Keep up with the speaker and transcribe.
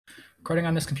Recording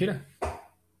on this computer.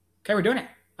 Okay, we're doing it.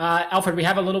 Alfred, we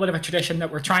have a little bit of a tradition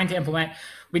that we're trying to implement.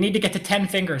 We need to get to 10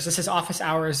 fingers. This is office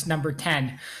hours number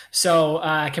 10. So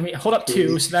can we hold up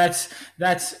two? So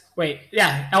that's wait,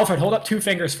 yeah, Alfred, hold up two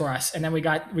fingers for us. And then we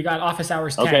got office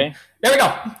hours 10. Okay. There we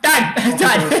go. Done.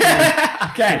 Done.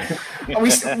 Okay.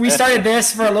 We started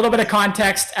this for a little bit of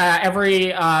context.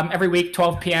 Every week,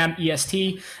 12 p.m.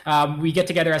 EST, we get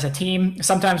together as a team.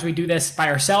 Sometimes we do this by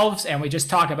ourselves and we just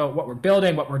talk about what we're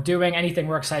building, what we're doing, anything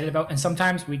we're excited about. And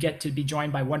sometimes we get to be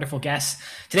joined by wonderful guests.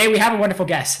 Today we have a wonderful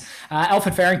guest,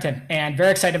 Alfred Farrington, and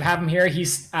very excited to have him here.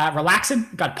 He's relaxing,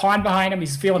 got a pond behind him.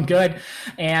 He's feeling good.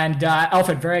 And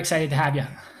Alfred, very excited to have you.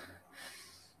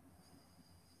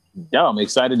 Yeah, I'm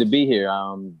excited to be here.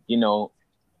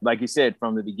 Like you said,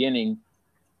 from the beginning,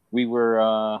 we were,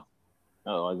 I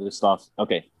just lost.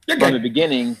 Okay. You're From the good.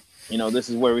 beginning, this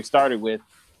is where we started with,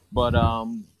 but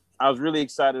I was really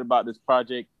excited about this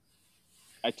project.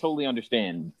 I totally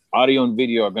understand. Audio and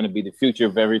video are going to be the future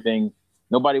of everything.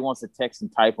 Nobody wants to text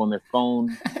and type on their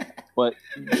phone. But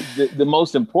the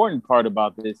most important part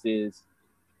about this is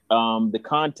the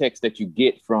context that you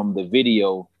get from the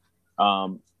video,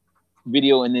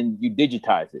 and then you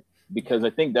digitize it, because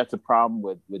I think that's a problem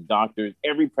with doctors.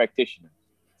 Every practitioner,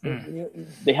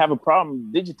 they have a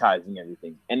problem digitizing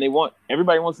everything, and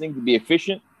everybody wants things to be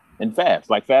efficient and fast,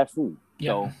 like fast food.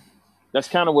 Yeah. So that's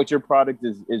kind of what your product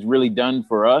is really done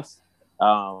for us.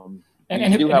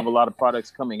 We do have a lot of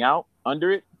products coming out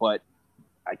under it, but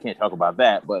I can't talk about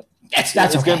that. But that's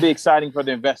it's okay. going to be exciting for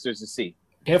the investors to see.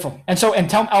 Beautiful. And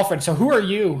tell Alfred, so who are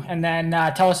you? And then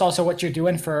tell us also what you're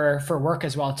doing for work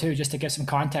as well too, just to give some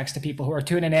context to people who are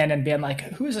tuning in and being like,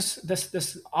 who is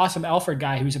this awesome Alfred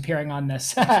guy who's appearing on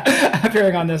this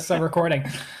recording?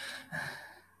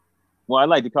 Well, I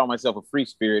like to call myself a free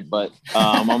spirit, but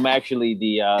I'm actually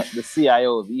the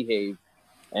CIO of eHave,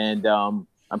 and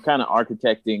I'm kind of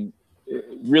architecting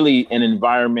really an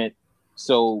environment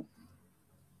so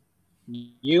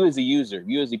you as a user,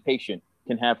 you as a patient,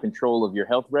 can have control of your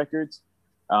health records.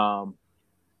 I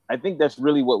think that's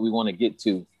really what we want to get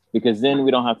to, because then we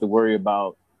don't have to worry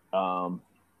about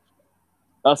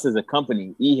us as a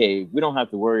company, eHave. We don't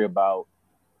have to worry about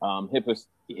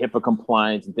HIPAA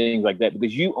compliance and things like that,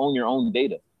 because you own your own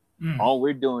data. All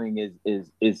we're doing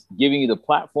is giving you the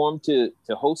platform to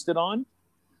host it on,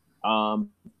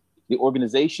 the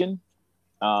organization,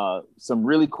 some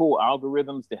really cool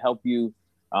algorithms to help you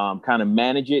kind of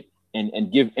manage it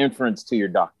and give inference to your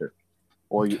doctor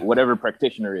or whatever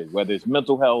practitioner is, whether it's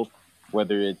mental health,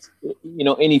 whether it's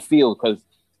any field, because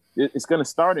it's going to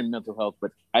start in mental health.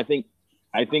 But I think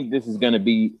this is going to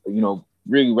be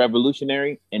really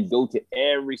revolutionary and go to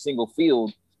every single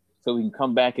field, so we can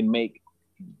come back and make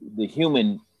the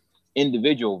human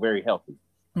individual very healthy.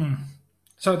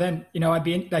 So then, I'd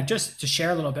be like, just to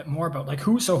share a little bit more about like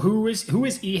who is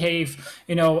eHave,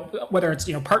 whether it's,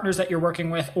 partners that you're working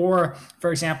with, or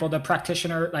for example, the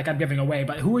practitioner, like I'm giving away,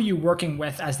 but who are you working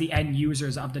with as the end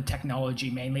users of the technology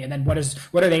mainly? And then what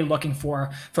are they looking for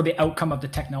the outcome of the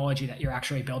technology that you're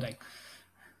actually building?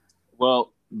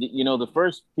 Well, the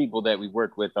first people that we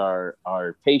work with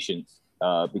are patients,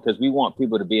 because we want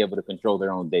people to be able to control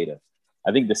their own data.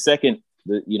 I think the second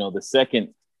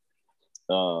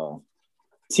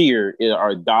tier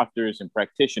are doctors and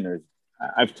practitioners.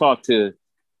 I've talked to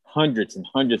hundreds and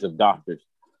hundreds of doctors,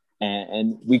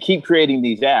 and we keep creating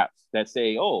these apps that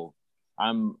say, "Oh,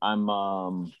 I'm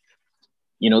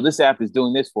this app is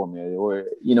doing this for me," or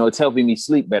it's helping me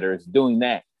sleep better. It's doing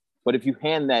that. But if you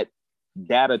hand that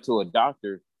data to a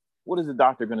doctor, what is the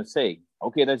doctor going to say?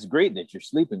 Okay, that's great that you're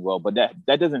sleeping well, but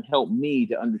that doesn't help me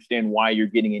to understand why you're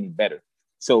getting any better.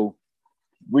 So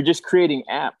we're just creating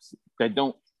apps that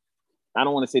I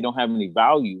don't want to say don't have any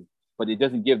value, but it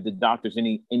doesn't give the doctors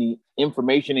any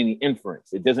information, any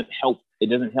inference. It doesn't help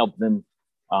them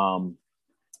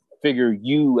figure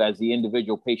you as the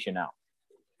individual patient out.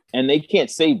 And they can't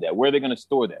save that. Where are they going to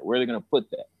store that? Where are they going to put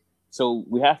that? So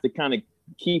we have to kind of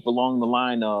keep along the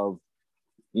line of,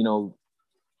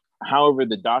 however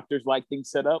the doctors like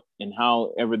things set up, and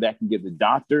however that can give the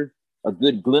doctor a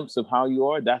good glimpse of how you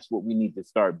are. That's what we need to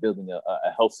start building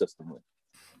a health system with.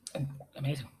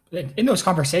 Amazing. In those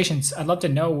conversations, I'd love to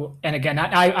know, and again,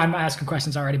 I'm asking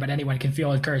questions already, but anyone can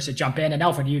feel encouraged to jump in. And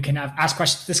Alfred, you can ask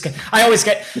questions. I always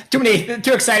get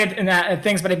too excited in that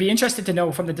things, but I'd be interested to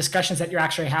know from the discussions that you're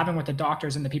actually having with the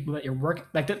doctors and the people that you're working,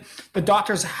 like the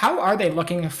doctors, how are they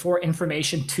looking for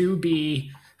information to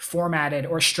be formatted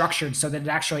or structured so that it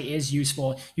actually is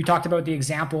useful? You talked about the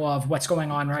example of what's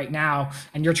going on right now,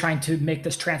 and you're trying to make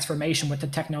this transformation with the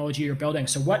technology you're building.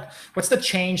 So what's the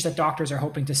change that doctors are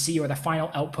hoping to see, or the final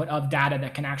output of data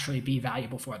that can actually be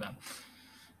valuable for them?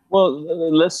 Well,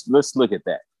 let's look at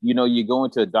that. You know, you go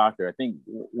into a doctor. I think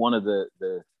one of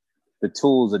the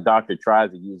tools a doctor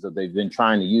tries to use, or they've been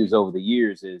trying to use over the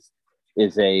years, is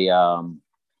a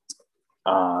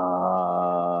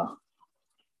uh,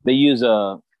 they use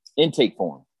a intake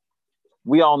form.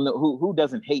 We all know who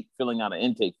doesn't hate filling out an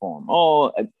intake form.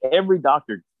 Oh, every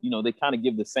doctor, you know, they kind of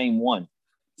give the same one.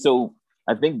 So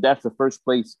I think that's the first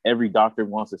place every doctor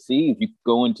wants to see. If you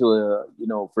go into a, you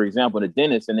know, for example, a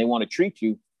dentist and they want to treat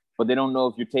you, but they don't know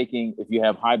if you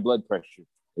have high blood pressure,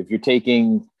 if you're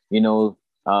taking, you know,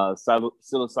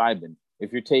 psilocybin,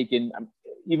 if you're taking,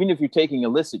 even if you're taking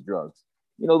illicit drugs,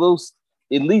 you know, those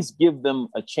at least give them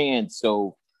a chance.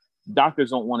 So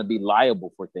doctors don't want to be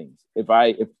liable for things. If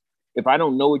I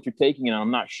don't know what you're taking and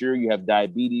I'm not sure you have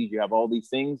diabetes, you have all these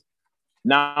things,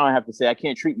 now I have to say I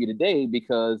can't treat you today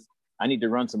because I need to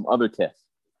run some other tests.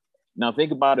 Now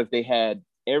think about if they had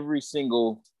every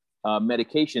single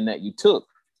medication that you took,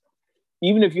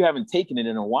 even if you haven't taken it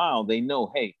in a while, they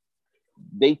know, hey,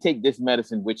 they take this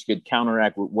medicine which could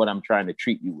counteract with what I'm trying to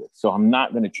treat you with. So I'm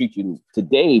not going to treat you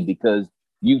today because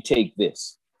you take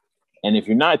this. And if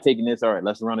you're not taking this, all right,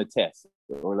 let's run a test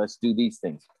or let's do these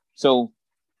things. So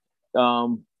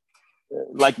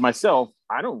like myself,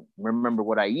 I don't remember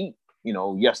what I eat, you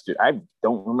know, yesterday. I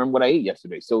don't remember what I ate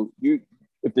yesterday. So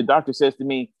if the doctor says to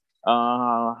me,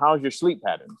 how's your sleep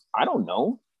patterns? I don't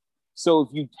know. So if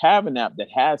you have an app that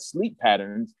has sleep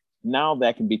patterns, now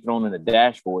that can be thrown in a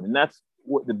dashboard. And that's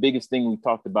what the biggest thing we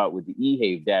talked about with the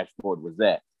eHave dashboard was,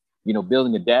 that, you know,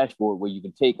 building a dashboard where you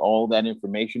can take all that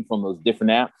information from those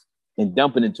different apps and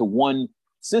dump it into one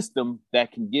system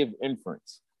that can give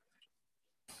inference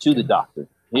to the doctor.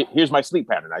 Here's my sleep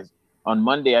pattern. On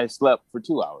Monday, I slept for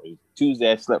 2 hours.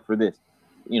 Tuesday, I slept for this,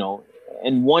 you know,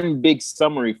 and one big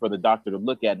summary for the doctor to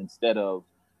look at instead of,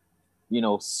 you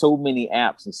know, so many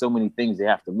apps and so many things they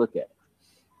have to look at.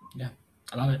 Yeah,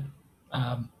 I love it.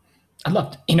 I'd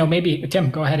love to, you know, maybe Tim,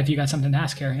 go ahead if you got something to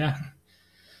ask here. Yeah.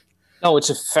 No, it's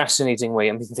a fascinating way.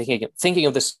 I'm thinking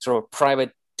of this sort of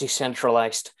private,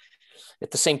 decentralized, at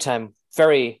the same time,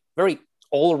 very, very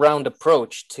all-round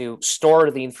approach to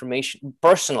store the information,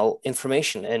 personal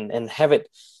information, and have it,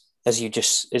 as you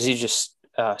just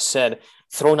said,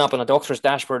 thrown up on a doctor's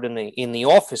dashboard in the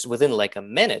office within like a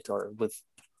minute, or with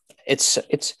it's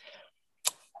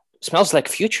smells like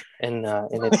future, and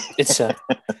it's a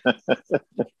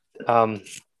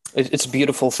it's a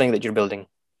beautiful thing that you're building.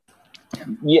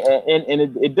 Yeah, and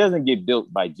it doesn't get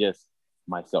built by just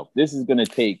myself. This is going to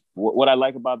take, what I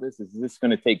like about this is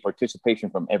going to take participation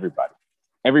from everybody.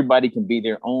 Everybody can be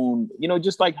their own, you know,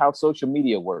 just like how social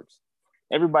media works.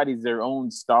 Everybody's their own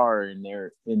star in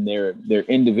their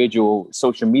individual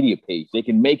social media page. They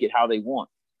can make it how they want.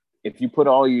 If you put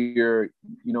all your,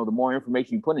 you know, the more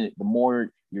information you put in it, the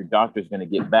more your doctor's going to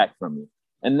get back from you.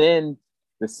 And then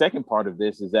the second part of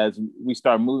this is, as we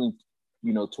start moving,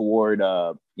 you know, toward,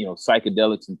 you know,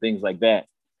 psychedelics and things like that,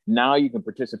 now you can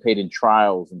participate in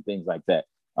trials and things like that.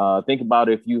 Think about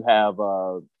if you have,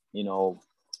 you know,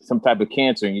 some type of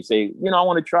cancer and you say, you know, I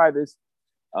want to try this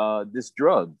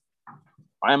drug.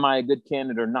 Am I a good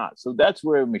candidate or not? So that's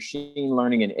where machine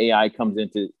learning and AI comes in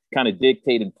to kind of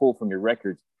dictate and pull from your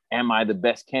records. Am I the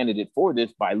best candidate for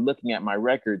this, by looking at my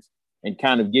records and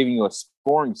kind of giving you a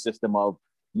scoring system of,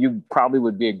 you probably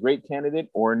would be a great candidate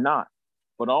or not.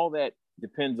 But all that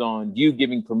depends on you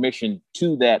giving permission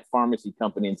to that pharmacy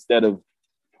company, instead of,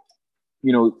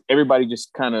 you know, everybody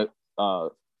just kind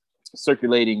of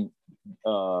circulating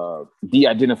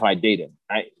de-identified data.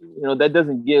 You know, that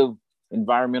doesn't give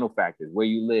environmental factors, where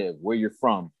you live, where you're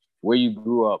from, where you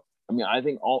grew up. I mean, I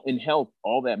think all in health,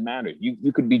 all that matters.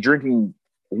 You could be drinking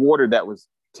water that was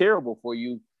terrible for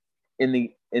you in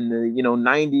the you know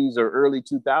 90s or early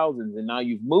 2000s, and now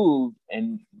you've moved,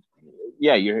 and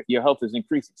yeah, your health is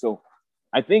increasing. So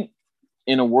I think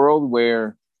in a world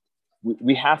where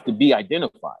we have to be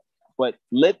identified, but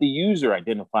let the user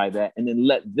identify that, and then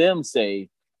let them say,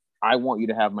 I want you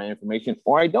to have my information,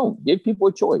 or I don't. Give people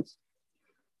a choice.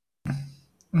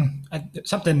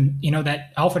 Something, you know,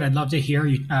 that Alfred, I'd love to hear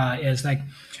is like,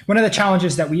 one of the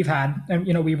challenges that we've had, and,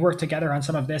 you know, we've worked together on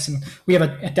some of this, and we have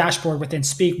a dashboard within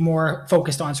Speak more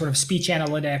focused on sort of speech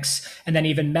analytics and then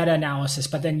even meta-analysis,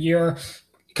 but then you're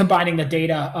combining the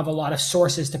data of a lot of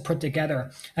sources to put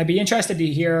together. I'd be interested to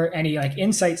hear any like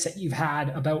insights that you've had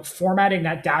about formatting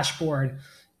that dashboard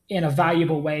in a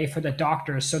valuable way for the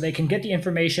doctors, so they can get the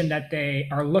information that they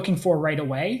are looking for right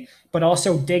away, but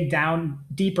also dig down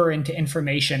deeper into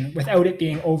information without it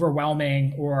being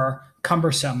overwhelming or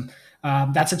cumbersome.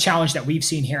 That's a challenge that we've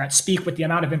seen here at Speak, with the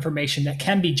amount of information that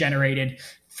can be generated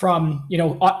from,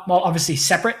 well, obviously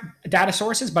separate data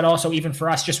sources, but also even for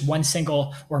us, just one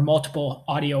single or multiple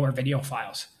audio or video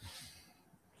files?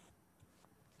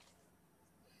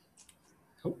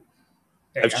 Oh,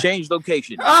 I've changed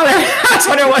location. Oh, that's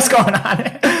what it was going on.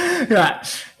 Yeah.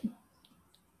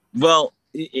 Well,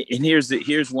 and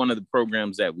here's one of the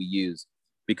programs that we use,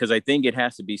 because I think it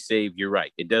has to be saved. You're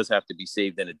right. It does have to be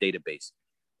saved in a database.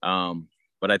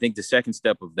 But I think the second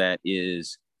step of that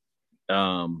is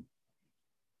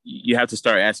you have to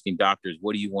start asking doctors,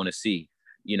 what do you want to see?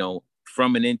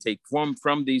 From an intake form,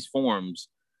 from these forms,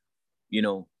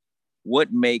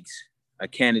 what makes a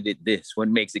candidate this? What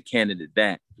makes a candidate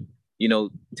that?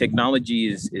 Technology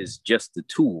is just the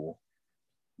tool.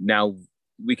 Now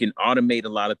we can automate a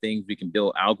lot of things. We can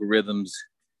build algorithms.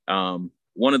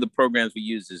 One of the programs we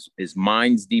use is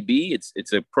MindsDB.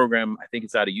 It's a program, I think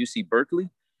it's out of UC Berkeley.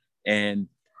 And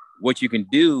what you can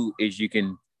do is you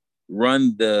can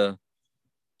run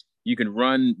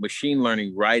machine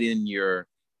learning right in your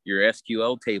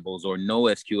SQL tables or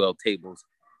NoSQL tables.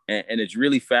 And it's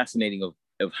really fascinating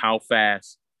of how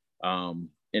fast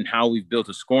and how we've built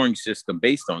a scoring system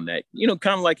based on that,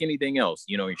 kind of like anything else.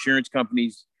 Insurance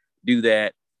companies do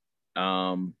that.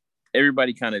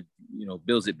 Everybody kind of,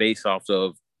 builds it based off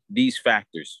of these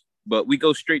factors, but we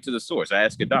go straight to the source. I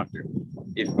ask a doctor,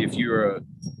 if you're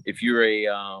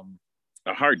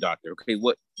a heart doctor, okay,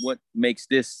 what makes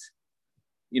this,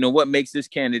 what makes this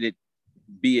candidate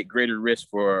be at greater risk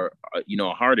for,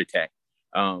 a heart attack?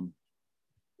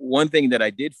 One thing that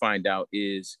I did find out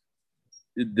is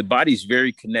the body's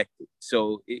very connected.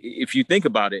 So if you think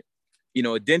about it,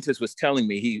 a dentist was telling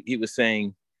me, he was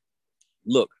saying,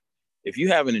 look, if you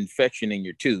have an infection in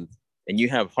your tooth and you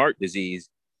have heart disease,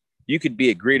 you could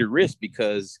be at greater risk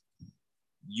because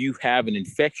you have an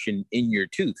infection in your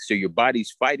tooth. So your body's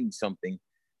fighting something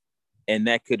and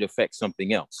that could affect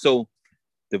something else. So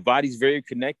the body's very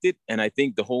connected. And I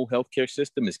think the whole healthcare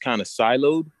system is kind of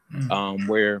siloed,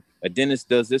 where a dentist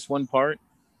does this one part,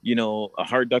 a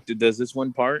heart doctor does this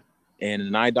one part, and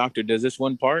an eye doctor does this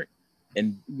one part.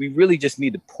 And we really just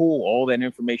need to pull all that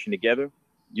information together.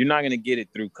 You're not going to get it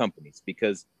through companies,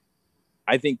 because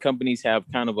I think companies have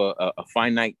kind of a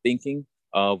finite thinking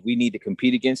of we need to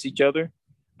compete against each other.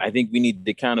 I think we need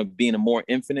to kind of be in a more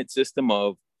infinite system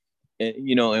of,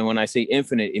 and when I say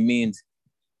infinite, it means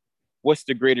what's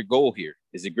the greater goal here?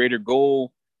 Is the greater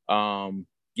goal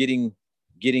getting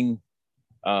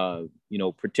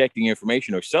protecting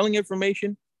information or selling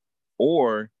information?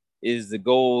 Or is the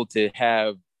goal to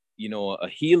have, a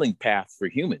healing path for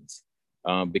humans?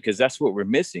 Because that's what we're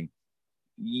missing.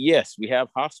 Yes, we have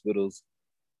hospitals,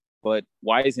 but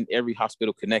why isn't every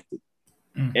hospital connected?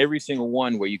 Every single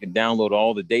one where you can download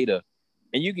all the data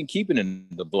and you can keep it in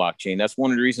the blockchain. That's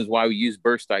one of the reasons why we use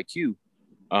Burst IQ.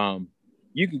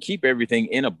 You can keep everything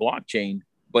in a blockchain,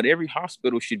 but every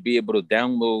hospital should be able to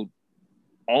download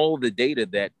all the data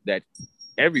that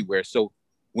everywhere. So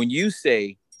when you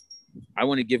say, I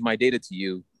want to give my data to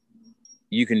you,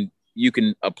 you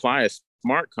can apply a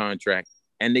smart contract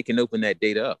and they can open that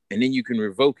data up, and then you can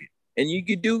revoke it and you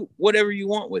can do whatever you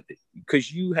want with it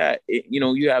because you have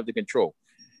the control.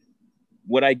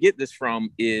 What I get this from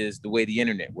is the way the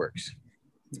internet works.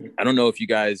 I don't know if you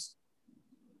guys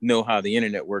know how the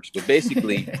internet works, but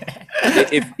basically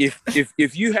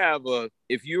if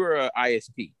you're a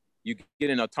ISP, you get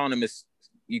an autonomous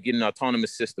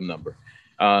system number,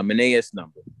 an AS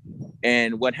number.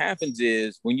 And what happens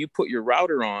is when you put your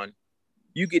router on,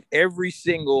 you get every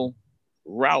single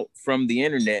route from the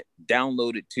internet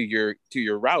downloaded to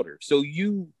your router. So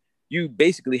you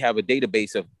basically have a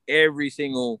database of every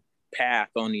single path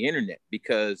on the internet,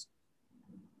 because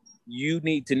you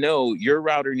need to know, your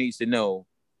router needs to know,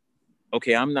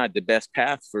 okay, I'm not the best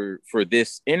path for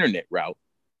this internet route.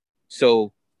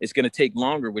 So it's going to take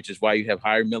longer, which is why you have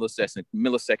higher milliseconds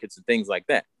and things like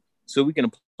that. So we can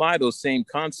apply those same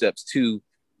concepts to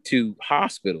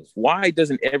hospitals. Why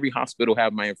doesn't every hospital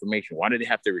have my information? Why do they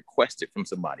have to request it from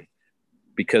somebody?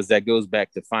 Because that goes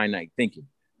back to finite thinking.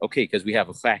 Okay, because we have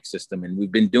a fax system and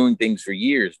we've been doing things for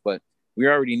years, but we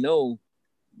already know,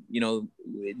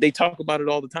 they talk about it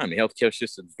all the time. The healthcare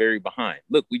system is very behind.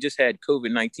 Look, we just had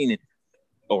COVID-19,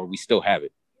 or we still have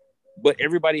it, but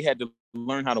everybody had to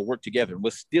learn how to work together.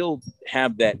 We'll still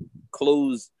have that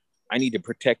closed, I need to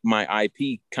protect my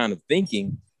IP kind of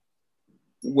thinking,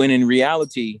 when in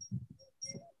reality,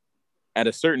 at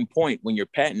a certain point, when your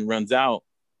patent runs out,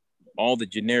 all the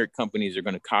generic companies are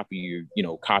going to copy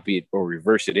it or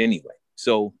reverse it anyway.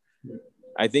 So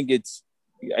I think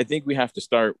we have to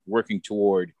start working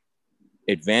toward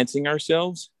advancing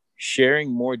ourselves,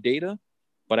 sharing more data,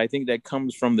 but I think that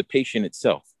comes from the patient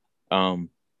itself.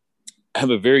 have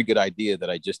a very good idea that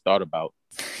I just thought about.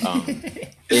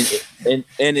 And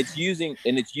it's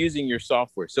using your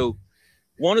software. So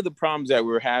one of the problems that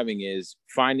we're having is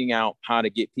finding out how to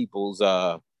get people's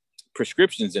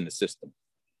prescriptions in the system.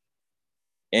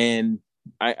 And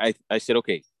I said,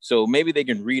 okay, so maybe they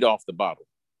can read off the bottle.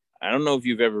 I don't know if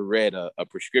you've ever read a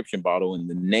prescription bottle and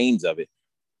the names of it,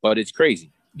 but it's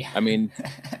crazy. Yeah. I mean,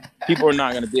 people are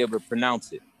not going to be able to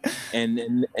pronounce it.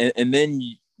 And then,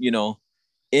 you know,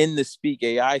 in the Speak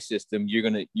AI system,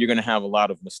 you're gonna have a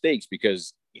lot of mistakes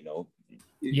because, you know,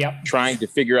 trying to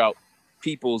figure out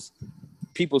people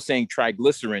saying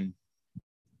triglycerin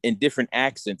in different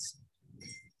accents,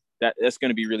 that's going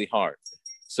to be really hard.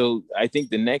 So I think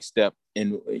the next step,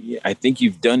 and I think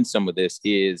you've done some of this,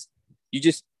 is you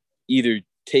just either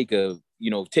take a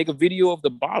video of the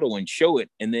bottle and show it,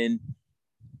 and then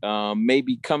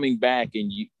maybe coming back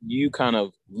and you kind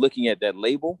of looking at that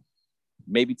label,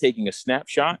 maybe taking a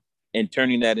snapshot and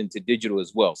turning that into digital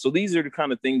as well. So these are the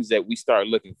kind of things that we start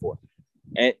looking for.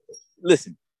 And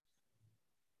listen,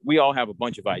 we all have a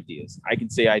bunch of ideas. I can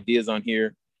say ideas on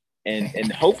here,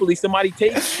 and hopefully somebody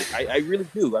takes it. I really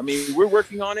do. I mean, we're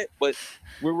working on it, but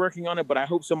I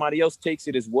hope somebody else takes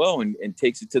it as well and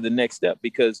takes it to the next step,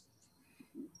 because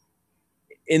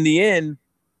in the end,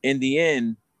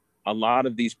 a lot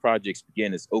of these projects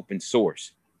begin as open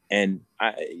source. And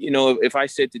if I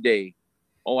said today,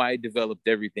 I developed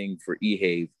everything for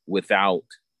eHave without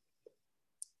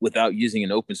using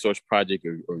an open source project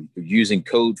or using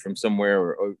code from somewhere,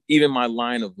 or even my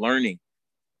line of learning,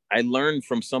 I learned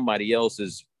from somebody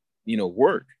else's,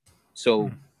 work.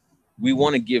 So we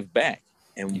want to give back,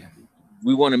 and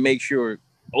we want to make sure,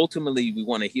 ultimately, we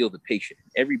want to heal the patient.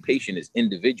 Every patient is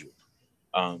individual.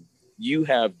 You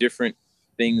have different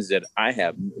things that I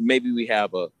have. Maybe we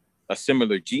have a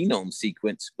similar genome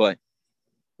sequence, but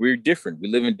we're different. We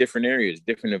live in different areas,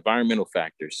 different environmental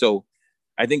factors. So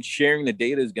I think sharing the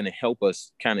data is going to help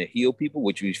us kind of heal people,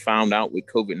 which we found out with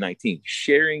COVID-19.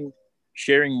 Sharing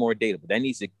more data, but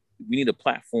we need a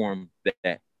platform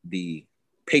that the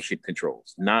patient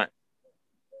controls, not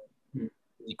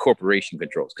the corporation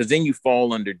controls, because then you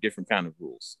fall under different kind of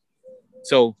rules.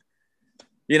 So,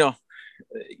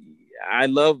 I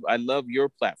love your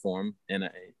platform, and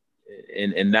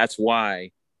that's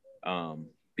why,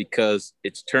 because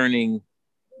it's turning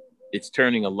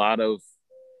a lot of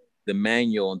the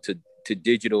manual into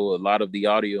digital, a lot of the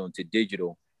audio into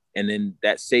digital, and then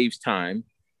that saves time,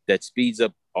 that speeds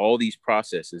up all these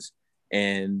processes,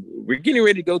 and we're getting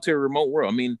ready to go to a remote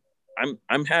world. I mean,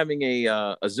 I'm having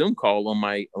a Zoom call on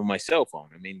my cell phone.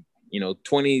 I mean,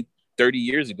 20, 30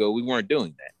 years ago, we weren't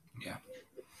doing that. Yeah.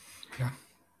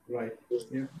 Right.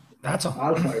 Yeah. That's all.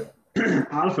 Alfred,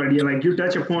 like you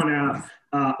touch upon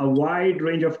a wide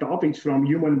range of topics, from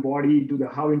human body to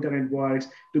how internet works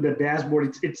to the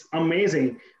dashboard. It's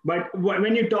amazing. But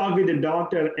when you talk with the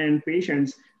doctor and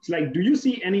patients, it's like, do you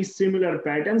see any similar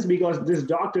patterns? Because these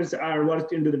doctors are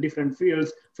worked into the different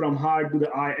fields, from heart to the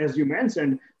eye, as you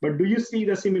mentioned. But do you see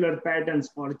the similar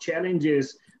patterns or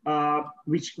challenges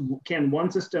which can one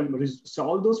system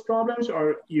solve those problems?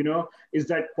 Or, is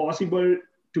that possible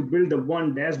to build the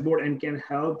one dashboard and can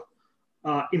help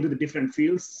into the different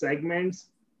fields, segments?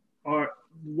 Or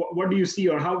what do you see,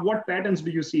 or what patterns do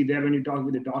you see there when you talk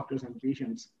with the doctors and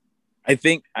patients? I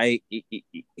think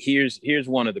here's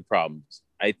one of the problems.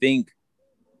 I think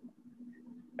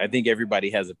everybody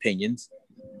has opinions.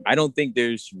 I don't think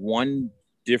there's one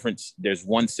difference. There's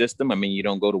one system. I mean, you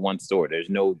don't go to one store. There's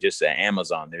no just an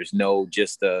Amazon. There's no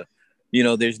just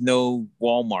there's no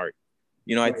Walmart.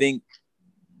 I think,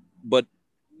 but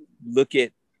look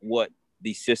at what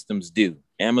these systems do.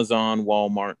 Amazon,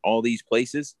 Walmart, all these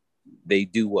places, they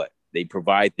do what? They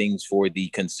provide things for the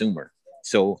consumer.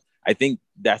 So I think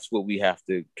that's what we have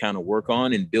to kind of work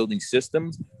on in building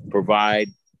systems, provide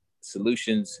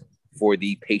solutions for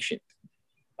the patient,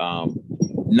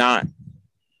 not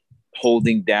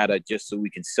holding data just so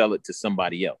we can sell it to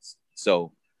somebody else.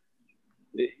 So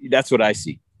that's what I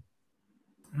see.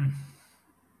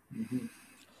 Mm-hmm.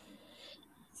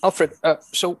 Alfred,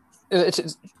 so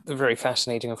it's very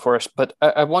fascinating, of course, but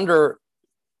I wonder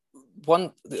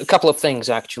a couple of things,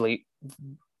 actually.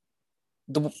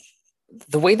 The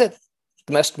way that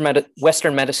the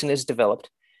Western medicine is developed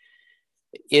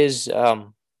is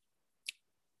trial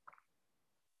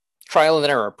and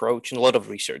error approach, and a lot of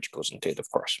research goes into it, of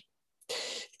course.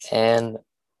 And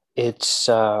it's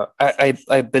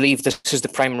I believe this is the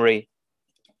primary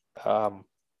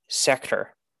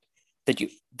sector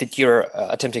that you're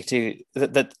attempting to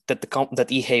that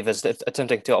eHave is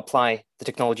attempting to apply the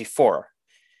technology for.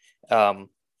 In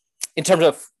terms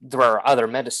of, there are other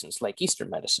medicines like Eastern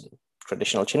medicine,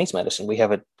 traditional Chinese medicine. We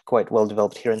have it quite well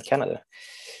developed here in Canada.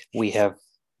 We have,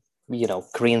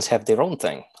 Koreans have their own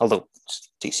thing, although it's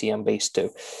TCM based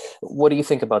too. What do you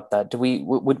think about that?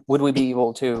 Would we be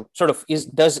able to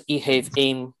does eHave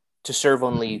aim to serve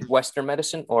only Western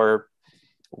medicine, or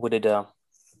would it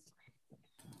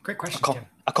great question,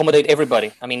 accommodate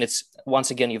everybody? I mean, it's,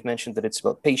 once again, you've mentioned that it's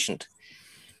about patient.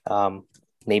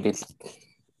 Maybe.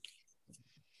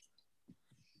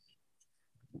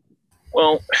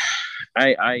 Well,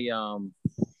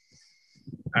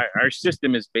 our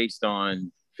system is based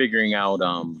on figuring out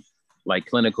like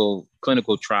clinical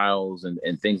trials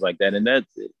and things like that, and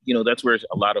that's where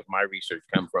a lot of my research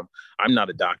comes from. I'm not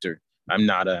a doctor.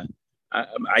 I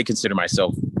consider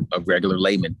myself a regular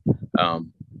layman,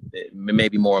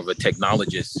 maybe more of a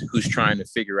technologist who's trying to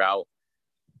figure out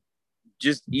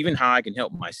just even how I can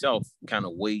help myself kind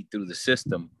of wade through the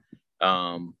system.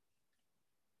 I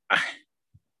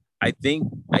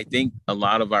think a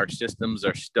lot of our systems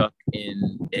are stuck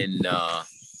in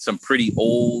some pretty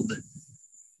old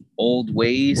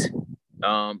ways.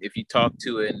 If you talk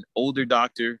to an older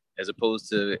doctor as opposed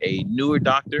to a newer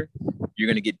doctor, you're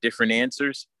going to get different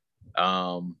answers.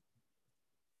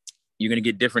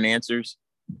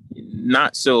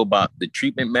 Not so about the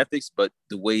treatment methods, but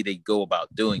the way they go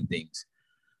about doing things.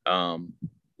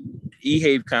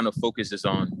 eHave kind of focuses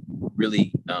on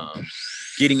really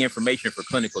getting information for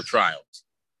clinical trials.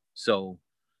 So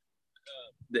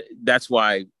that's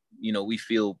why, we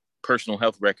feel personal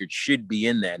health records should be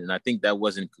in that. And I think that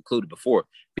wasn't concluded before,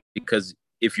 because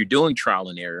if you're doing trial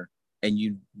and error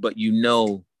but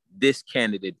this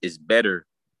candidate is better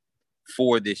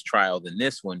for this trial than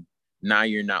this one, now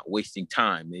you're not wasting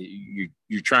time.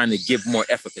 You're trying to give more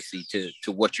efficacy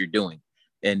to what you're doing.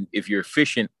 And if you're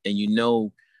efficient and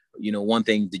one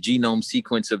thing, the genome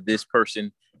sequence of this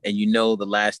person, and the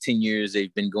last 10 years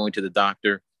they've been going to the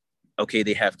doctor, okay,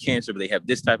 they have cancer, but they have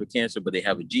this type of cancer, but they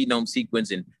have a genome sequence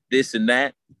and this and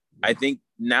that. I think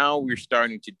now we're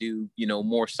starting to do,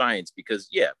 more science, because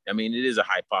it is a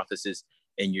hypothesis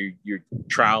and you're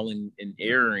trial and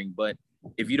erroring, but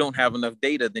if you don't have enough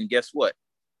data, then guess what?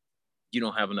 You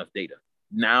don't have enough data.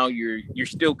 Now you're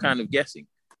still kind of guessing.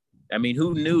 I mean,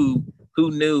 who knew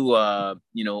opioids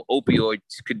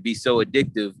could be so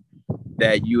addictive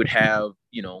that you would have,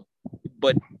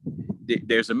 but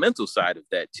there's a mental side of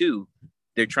that too.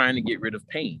 They're trying to get rid of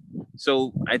pain.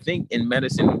 So I think in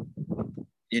medicine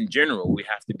in general, we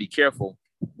have to be careful,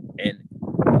 and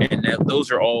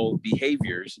those are all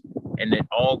behaviors, and it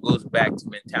all goes back to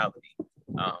mentality,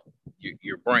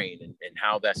 your brain and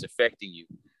how that's affecting you.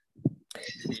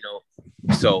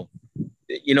 So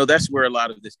that's where a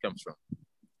lot of this comes from.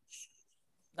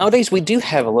 Nowadays, we do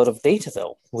have a lot of data,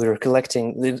 though. We're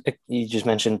collecting, you just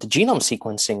mentioned the genome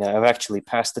sequencing. I've actually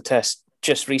passed the test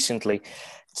just recently.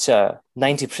 It's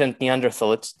 90%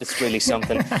 Neanderthal. It's really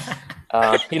something.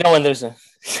 When there's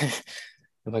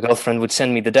my girlfriend would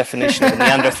send me the definition of a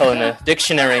Neanderthal in a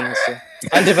dictionary, and it's an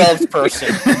undeveloped person.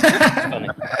 It's funny.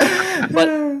 But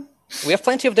we have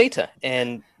plenty of data,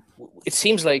 and it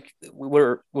seems like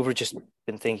we've just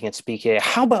been thinking at SpeakAI,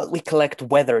 how about we collect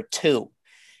weather too?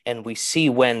 And we see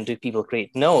when do people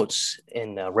create nodes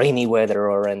in rainy weather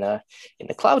or in the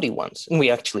cloudy ones. And we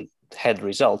actually had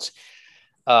results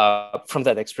from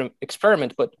that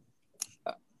experiment. But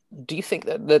do you think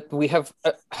that we have?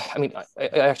 I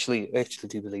actually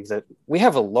do believe that we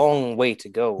have a long way to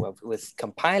go with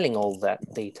compiling all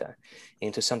that data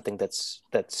into something that's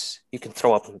you can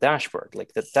throw up on the dashboard.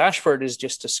 Like the dashboard is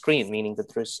just a screen, meaning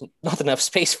that there's not enough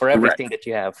space for everything that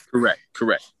you have. Correct.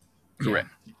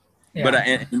 Yeah. But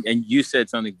and you said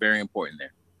something very important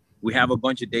there. We have a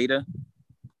bunch of data,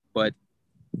 but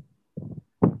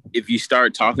if you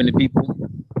start talking to people,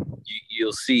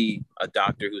 you'll see a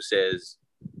doctor who says,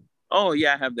 "Oh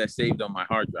yeah, I have that saved on my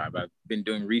hard drive. I've been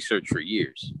doing research for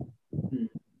years."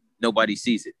 Nobody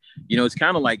sees it. It's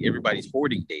kind of like everybody's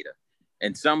hoarding data,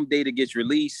 and some data gets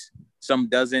released, some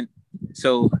doesn't.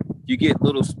 So you get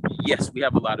yes, we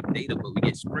have a lot of data, but we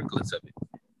get sprinklets of it.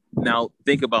 Now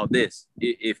think about this: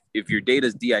 if your data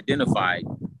is de-identified,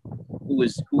 who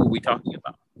are we talking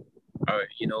about? Are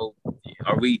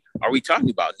we talking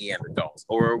about Neanderthals,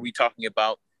 or are we talking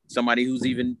about somebody who's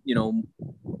even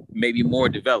maybe more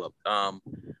developed?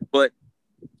 But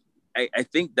I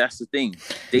think that's the thing.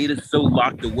 Data's so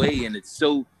locked away, and it's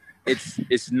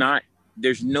not.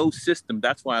 There's no system.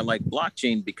 That's why I like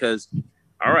blockchain, because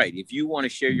all right, if you want to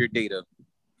share your data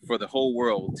for the whole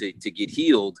world to get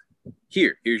healed.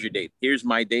 Here's your data. Here's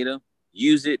my data.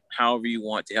 Use it however you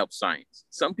want to help science.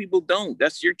 Some people don't.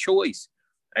 That's your choice.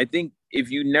 I think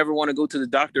if you never want to go to the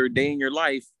doctor a day in your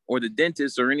life, or the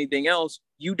dentist or anything else,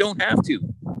 you don't have to.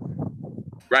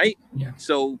 right? Yeah.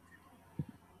 So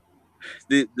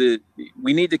the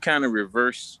we need to kind of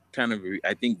reverse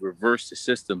the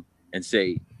system and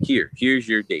say, here's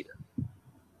your data.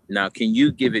 Now, can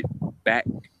you give it back?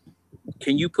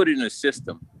 Can you put it in a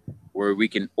system where we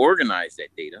can organize that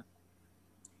data,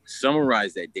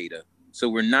 summarize that data, so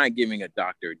we're not giving a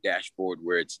doctor a dashboard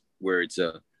where it's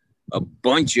a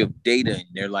bunch of data and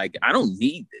they're like, I don't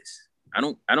need this. I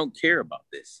don't care about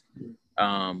this.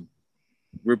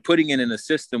 We're putting it in a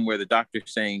system where the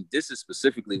doctor's saying, this is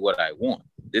specifically what I want.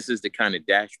 This is the kind of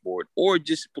dashboard, or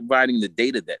just providing the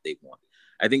data that they want.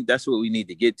 I think that's what we need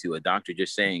to get to. A doctor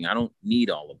just saying, I don't need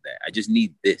all of that. I just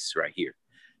need this right here.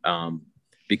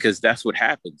 Because that's what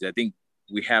happens. I think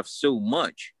we have so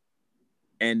much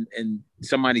and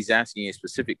somebody's asking a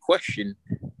specific question,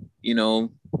 you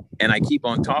know, and I keep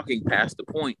on talking past the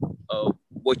point of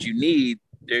what you need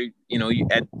there. You know,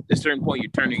 at a certain point,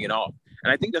 you're turning it off.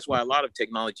 And I think that's why a lot of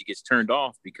technology gets turned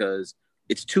off, because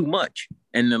it's too much.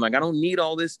 And they're like, I don't need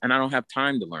all this, and I don't have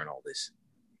time to learn all this.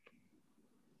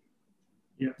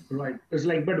 Yeah, right. It's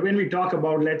like, but when we talk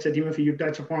about, let's say, Timothy, you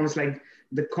touch upon, it's like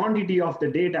the quantity of the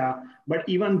data, but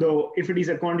even though if it is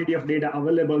a quantity of data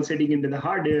available sitting into the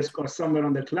hard disk or somewhere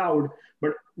on the cloud,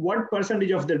 but what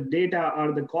percentage of the data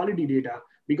are the quality data?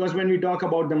 Because when we talk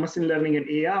about the machine learning and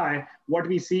AI, what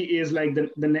we see is like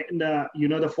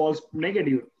the false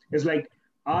negative. It's like,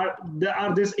 are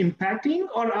this impacting,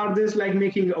 or are this like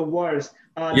making it worse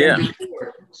than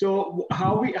before? So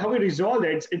how we resolve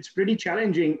it, it's pretty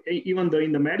challenging, even though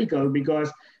in the medical, because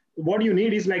what you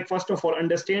need is, like, first of all,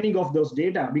 understanding of those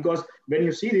data. Because when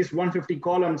you see this 150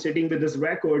 columns sitting with these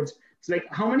records, it's like,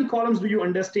 how many columns do you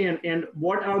understand, and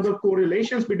what are the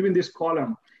correlations between this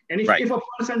column? And if a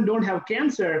person don't have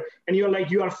cancer, and you're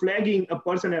like, you are flagging a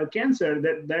person have cancer,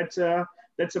 that's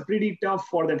a pretty tough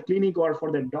for that clinic or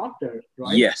for that doctor,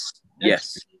 right? Yes.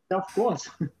 Tough course.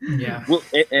 Yeah. Well,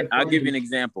 and I'll give you an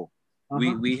example.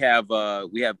 We have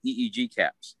EEG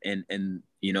caps, and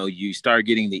you know, you start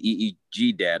getting the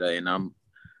EEG data, and I'm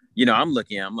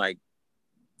looking, I'm like,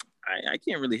 I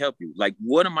can't really help you. Like,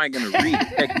 what am I going to read?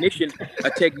 A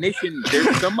technician.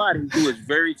 There's somebody who is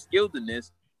very skilled in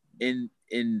this, in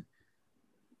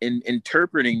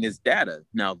interpreting this data.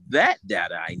 Now, that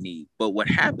data I need. But what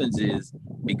happens is,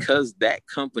 because that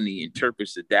company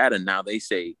interprets the data, now they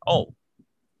say, oh,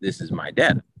 this is my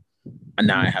data, and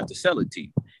now I have to sell it to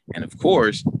you. And of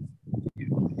course,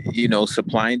 you know,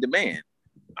 supply and demand.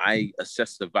 I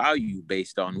assess the value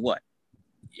based on what?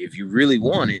 If you really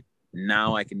want it,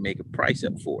 now I can make a price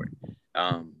up for it.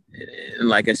 And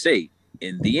like I say,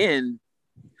 in the end,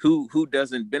 who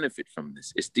doesn't benefit from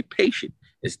this? It's the patient,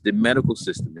 it's the medical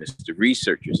system, it's the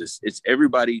researchers, it's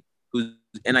everybody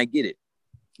and I get it.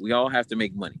 We all have to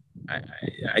make money.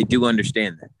 I do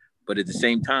understand that. But at the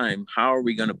same time, how are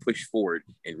we going to push forward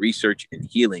in research and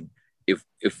healing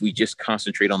if we just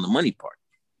concentrate on the money part?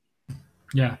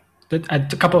 Yeah. A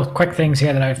couple of quick things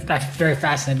here that I'm very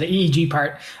fascinated. The EEG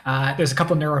part, there's a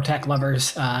couple of neurotech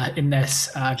lovers in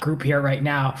this group here right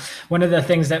now. One of the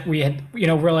things that we had,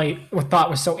 really thought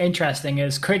was so interesting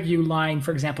is, could you line,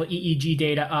 for example, EEG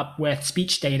data up with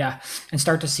speech data and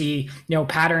start to see,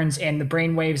 patterns in the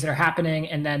brain waves that are happening,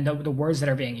 and then the words that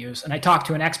are being used. And I talked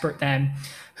to an expert then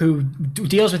who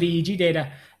deals with EEG data,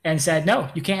 and said, no,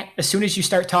 you can't. As soon as you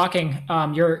start talking,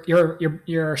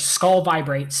 your skull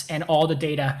vibrates, and all the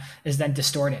data is then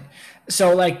distorted.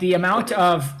 So, like, the amount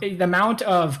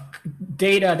of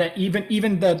data that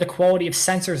even the quality of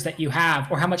sensors that you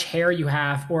have, or how much hair you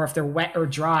have, or if they're wet or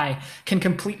dry, can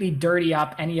completely dirty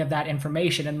up any of that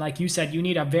information. And like you said, you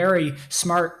need a very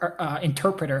smart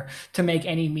interpreter to make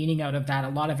any meaning out of that. A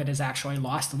lot of it is actually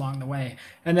lost along the way.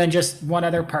 And then just one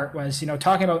other part was,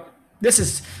 talking about. This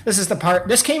is the part.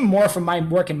 This came more from my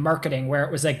work in marketing, where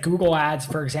it was like Google Ads,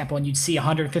 for example, and you'd see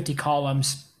 150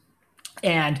 columns,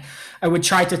 and I would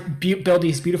try to build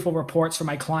these beautiful reports for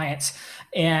my clients,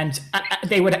 and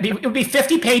it would be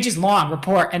 50 pages long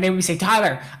report, and they would say,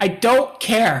 Tyler, I don't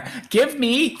care. Give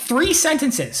me 3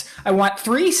 sentences. I want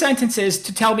 3 sentences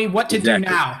to tell me what to do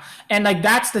now. And like,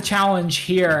 that's the challenge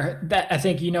here that I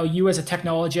think, you as a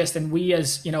technologist, and we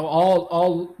as,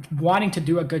 all wanting to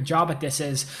do a good job at this,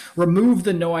 is remove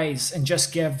the noise and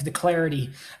just give the clarity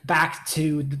back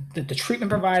to the treatment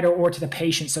provider or to the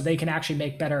patient, so they can actually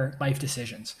make better life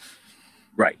decisions.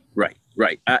 Right.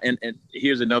 And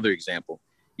here's another example.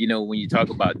 When you talk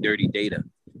about dirty data,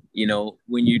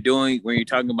 when you're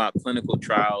talking about clinical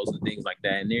trials and things like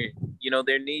that, and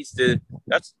there needs to,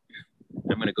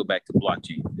 I'm going to go back to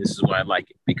blockchain. This is why I like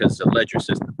it, because it's a ledger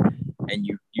system, and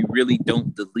you really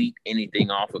don't delete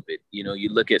anything off of it. You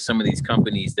look at some of these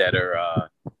companies that are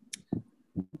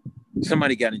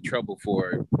somebody got in trouble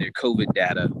for their COVID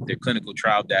data, their clinical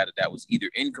trial data that was either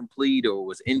incomplete or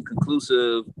was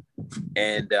inconclusive.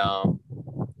 And,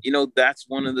 that's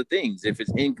one of the things. If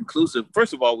it's inconclusive,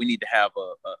 first of all, we need to have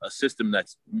a system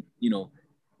that's,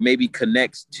 maybe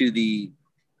connects to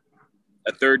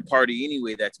a third party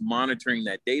anyway that's monitoring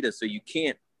that data. So you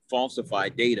can't falsify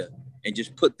data and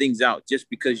just put things out just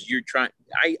because you're trying.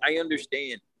 I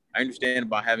understand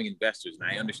about having investors, and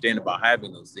I understand about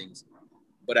having those things.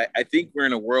 But I think we're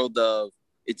in a world of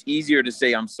it's easier to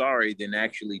say I'm sorry than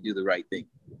actually do the right thing.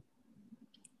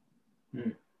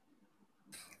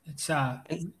 It's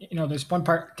there's one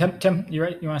part. Tim, you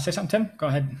right? You want to say something, Tim? Go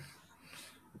ahead.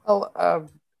 Well,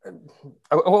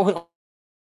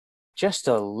 just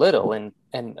a little, and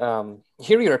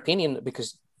hear your opinion,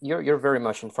 because you're very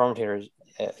much informed here.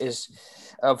 Is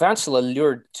Vancil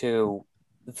allured to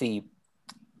the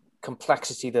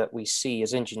complexity that we see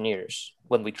as engineers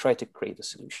when we try to create a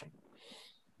solution.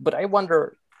 But I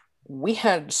wonder, we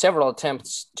had several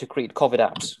attempts to create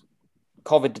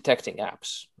COVID detecting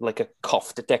apps, like a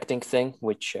cough detecting thing,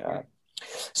 which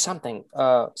something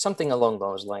along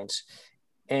those lines.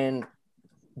 And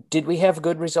did we have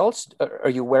good results? Are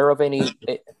you aware of any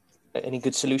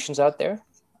good solutions out there?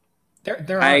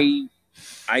 There are.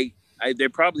 There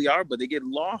probably are, but they get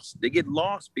lost. They get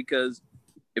lost because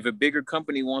if a bigger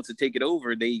company wants to take it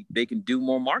over, they can do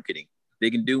more marketing. They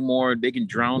can do more. They can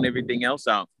drown everything else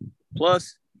out.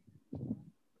 Plus,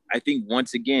 I think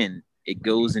once again, it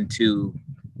goes into,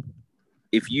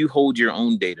 if you hold your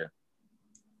own data,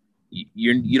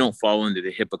 you don't fall under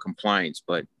the HIPAA compliance.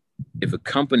 But if a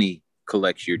company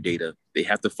collects your data, they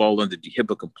have to fall under the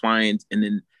HIPAA compliance. And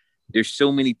then there's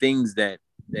so many things that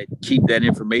keep that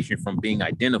information from being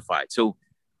identified. So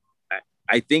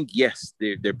I think, yes,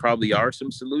 there probably are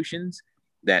some solutions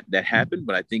that happen,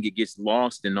 but I think it gets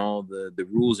lost in all the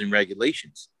rules and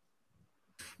regulations.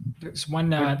 There's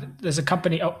a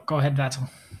company. Oh, go ahead, Vatsal.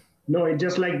 No, it's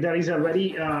just like there is a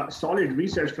very solid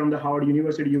research from the Howard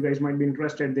University. You guys might be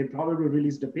interested. They probably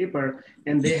released a paper,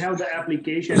 and they have the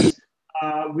applications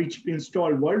which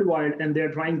install worldwide, and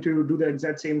they're trying to do the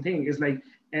exact same thing. It's like,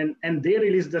 and they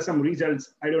released some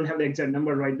results. I don't have the exact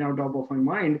number right now, top of my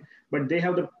mind, but they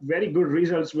have the very good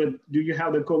results with, do you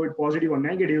have the COVID positive or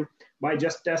negative, by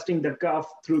just testing the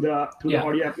cough through the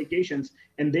audio applications.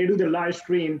 And they do the live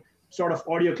stream sort of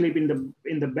audio clip in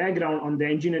the background on the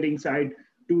engineering side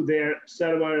to their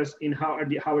servers in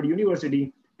Howard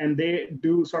University, and they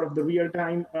do sort of the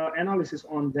real-time analysis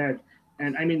on that.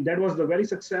 And I mean, that was the very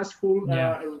successful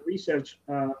research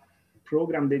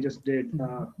program they just did.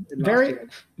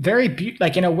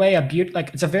 Like in a way,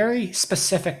 like it's a very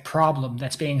specific problem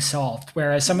that's being solved.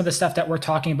 Whereas some of the stuff that we're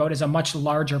talking about is a much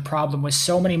larger problem with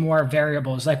so many more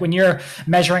variables. Like when you're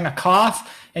measuring a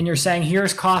cough and you're saying,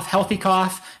 here's cough, healthy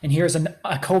cough, and here's a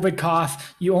COVID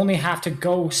cough, you only have to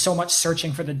go so much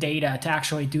searching for the data to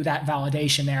actually do that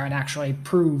validation there and actually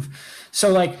prove. So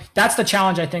like, that's the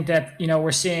challenge I think that,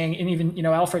 we're seeing. And even,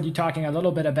 Alfred, you talking a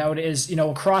little bit about is,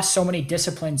 across so many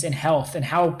disciplines in health and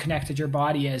how connected your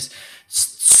body is,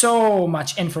 so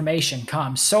much information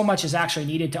comes. So much is actually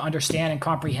needed to understand and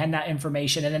comprehend that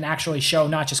information, and then actually show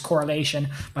not just correlation,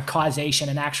 but causation,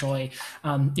 and actually,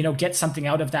 get something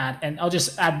out of that. And I'll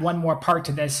just add one more part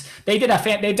to this. They've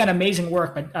done amazing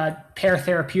work, but Pear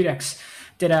Therapeutics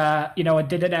digital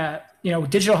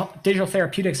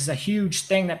therapeutics is a huge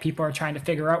thing that people are trying to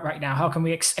figure out right now. How can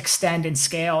we extend and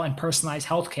scale and personalize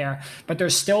healthcare? But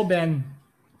there's still been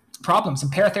problems.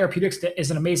 And Pear Therapeutics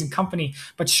is an amazing company,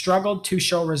 but struggled to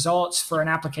show results for an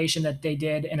application that they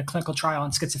did in a clinical trial on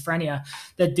schizophrenia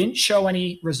that didn't show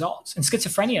any results. And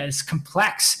schizophrenia is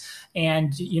complex.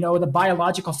 And, the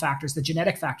biological factors, the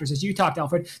genetic factors, as you talked,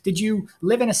 Alfred, did you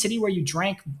live in a city where you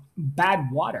drank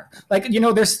bad water? Like,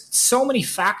 there's so many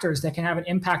factors that can have an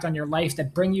impact on your life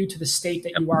that bring you to the state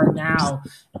that you are now.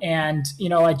 And,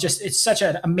 it's such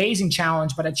an amazing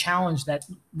challenge, but a challenge that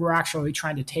we're actually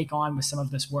trying to take on with some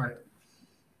of this work.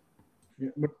 Yeah,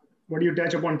 but what you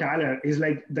touch upon, Tyler, is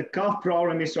like the cough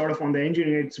problem is sort of on the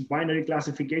engineer. It's binary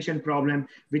classification problem,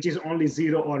 which is only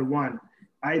 0 or 1.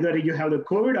 Either you have the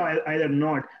COVID or either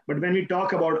not. But when we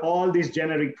talk about all these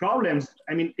generic problems,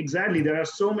 I mean, exactly, there are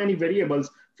so many variables.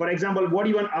 For example, what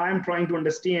even I'm trying to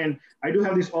understand, I do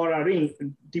have this Oura Ring,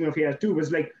 Timothy has too,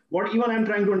 is like, what even I'm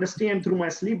trying to understand through my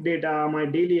sleep data, my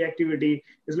daily activity,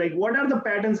 is like, what are the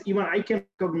patterns even I can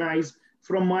recognize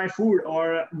from my food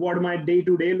or what my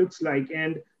day-to-day looks like,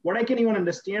 and what I can even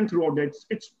understand throughout that.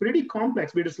 It's pretty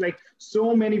complex, but it's like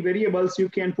so many variables you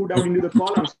can put out into the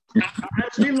columns. I'm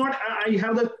still not, I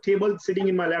have the table sitting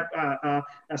in my lap,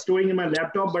 storing in my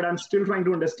laptop, but I'm still trying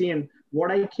to understand what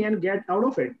I can get out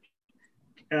of it.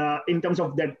 in terms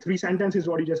of that 3 sentences,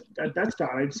 what you just touched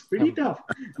on. It's pretty tough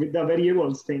with the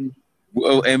variables thing.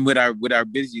 Well, and with our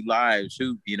busy lives,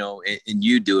 who, you know, and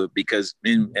you do it because,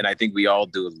 and I think we all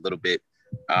do a little bit.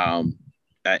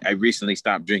 I recently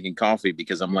stopped drinking coffee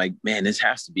because I'm like, man, this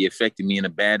has to be affecting me in a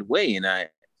bad way. And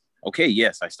okay,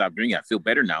 yes, I stopped drinking. I feel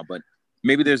better now, but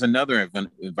maybe there's another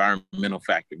environmental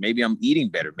factor. Maybe I'm eating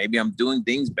better. Maybe I'm doing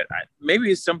things better.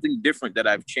 Maybe it's something different that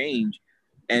I've changed.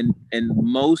 And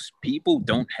most people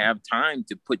don't have time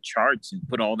to put charts and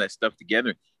put all that stuff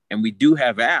together. And we do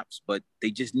have apps, but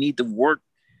they just need to work.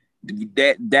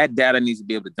 That data needs to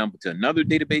be able to dump into another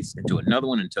database, into another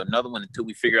one, into another one, until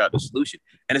we figure out the solution.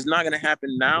 And it's not going to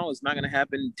happen now. It's not going to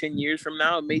happen 10 years from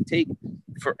now. It may take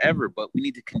forever, but we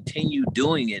need to continue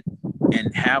doing it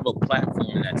and have a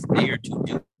platform that's there to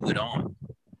do it on.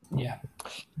 Yeah.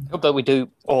 But we do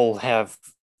all have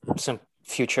some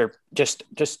future, just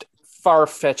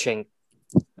far-fetching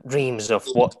dreams of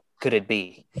what could it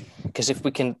be. Because if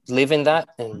we can live in that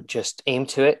and just aim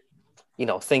to it, you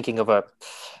know, thinking of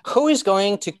who is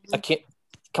going to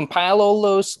compile all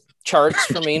those charts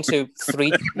for me into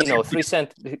 3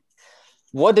 cent.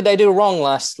 What did I do wrong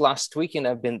last weekend?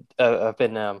 I've been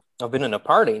in a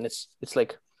party, and it's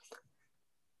like,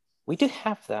 we do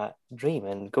have that dream,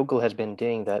 and Google has been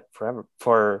doing that forever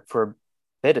for a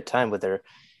bit of time with their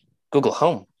Google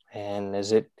Home. And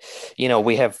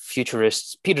we have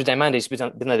futurists. Peter Diamandis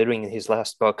been doing in his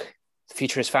last book, "The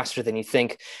Future is Faster Than You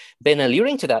Think," been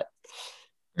alluring to that.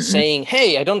 Saying,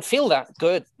 hey, I don't feel that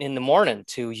good in the morning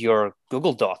to your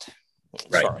Google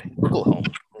Google Home.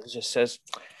 It just says,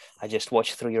 I just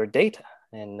watched through your data,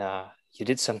 and you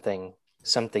did something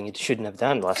you shouldn't have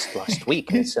done last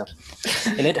week. And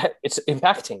it's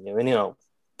impacting you. And, you know,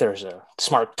 there's a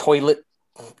smart toilet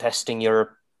testing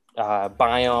your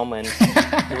biome, and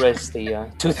there is the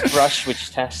toothbrush,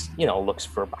 which tests, looks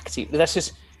for bacteria.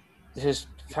 This is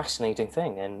fascinating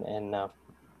thing. And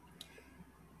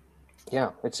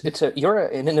yeah, you're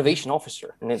an innovation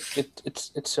officer, and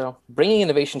it's bringing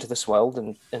innovation to this world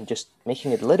and just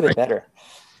making it a little bit better.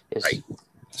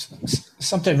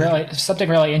 Something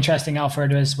really interesting,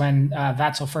 Alfred, was when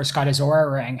Vatsil first got his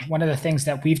Oura Ring. One of the things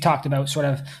that we've talked about, sort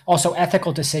of also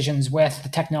ethical decisions with the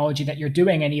technology that you're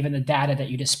doing and even the data that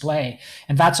you display.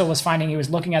 And Vatsil was finding, he was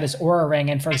looking at his Oura Ring,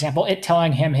 and for example, it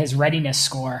telling him his readiness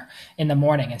score in the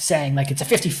morning and saying like it's a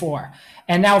 54.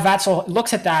 And now Vatsil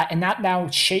looks at that, and that now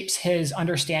shapes his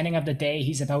understanding of the day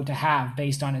he's about to have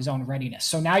based on his own readiness.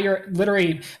 So now you're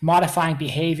literally modifying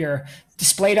behavior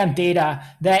displayed on data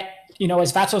that,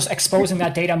 as Vatsil's exposing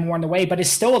that data more in the way, but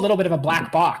it's still a little bit of a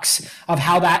black box of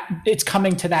how that it's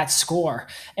coming to that score.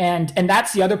 And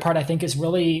that's the other part I think is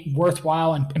really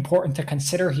worthwhile and important to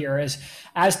consider here is,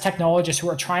 as technologists who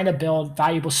are trying to build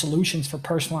valuable solutions for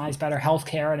personalized, better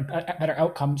healthcare and better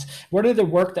outcomes, what are the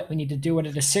work that we need to do and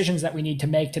the decisions that we need to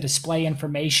make to display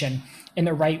information in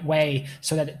the right way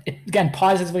so that it, again,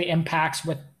 positively impacts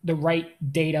with the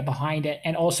right data behind it,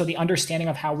 and also the understanding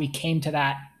of how we came to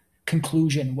that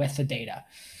conclusion with the data.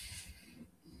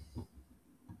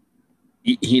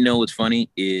 What's funny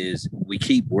is we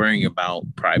keep worrying about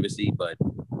privacy, but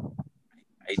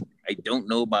I don't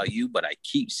know about you, but I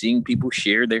keep seeing people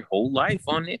share their whole life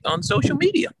on social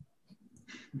media.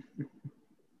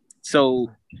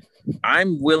 So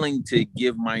I'm willing to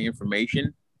give my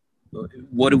information.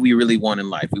 What do we really want in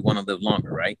life? We want to live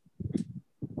longer, right?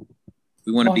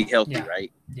 We want to be healthy,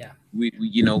 right? Yeah.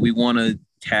 We want to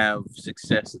have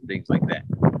success and things like that.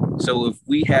 So if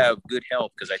we have good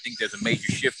health, because I think there's a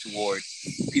major shift toward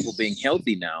people being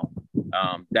healthy now,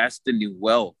 that's the new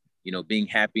wealth, being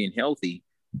happy and healthy,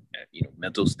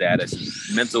 mental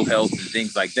status, mental health and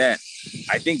things like that.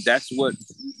 I think that's what,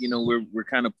 we're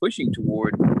kind of pushing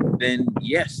toward. Then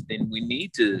we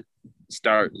need to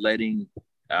start letting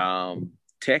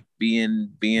tech be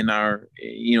in our,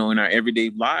 in our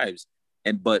everyday lives.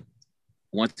 But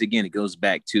once again, it goes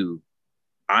back to,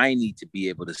 I need to be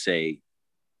able to say,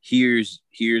 here's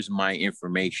my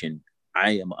information.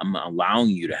 I'm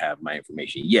allowing you to have my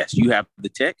information. Yes, you have the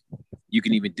tech. You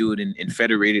can even do it in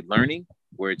federated learning,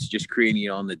 where it's just creating it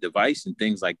on the device and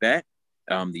things like that.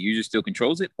 The user still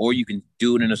controls it, or you can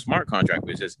do it in a smart contract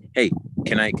where it says, hey,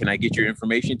 can I get your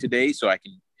information today so I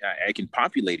can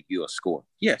populate you a score?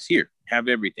 Yes, here, have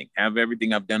everything. Have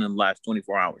everything I've done in the last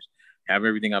 24 hours. Have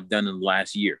everything I've done in the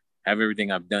last year. Have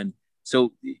everything I've done.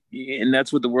 So, and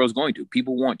that's what the world's going to.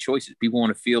 People want choices. People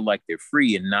want to feel like they're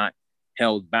free and not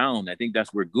held bound. I think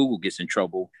that's where Google gets in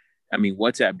trouble. I mean,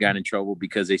 WhatsApp got in trouble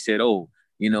because they said, oh,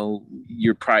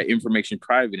 your information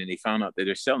private, and they found out that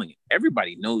they're selling it.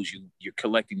 Everybody knows you're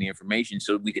collecting the information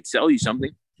so we could sell you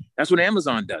something. That's what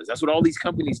Amazon does. That's what all these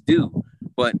companies do.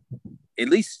 But at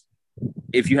least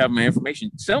if you have my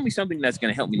information, sell me something that's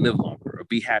going to help me live longer or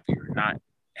be happier, not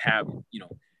have,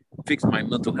 fix my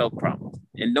mental health problems.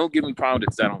 And don't give me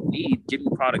products I don't need. Give me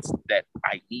products that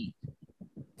I need.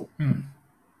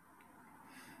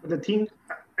 The thing,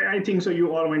 I think so,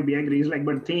 you all might be agree, is like,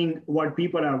 but thing what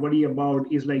people are worried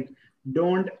about is like,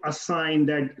 don't assign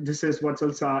that this is what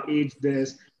Salsa age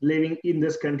this, living in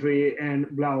this country and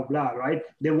blah, blah, right?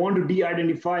 They want to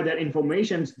de-identify that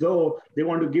information, though they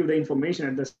want to give the information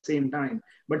at the same time.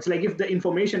 But it's like, if the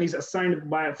information is assigned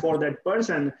for that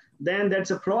person, then that's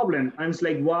a problem. And it's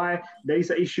like, why there is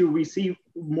an issue. We see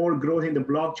more growth in the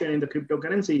blockchain and the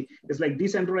cryptocurrency. It's like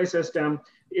decentralized system.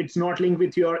 It's not linked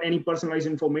with your any personalized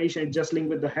information. It's just linked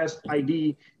with the hash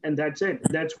ID, and that's it.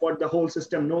 That's what the whole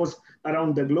system knows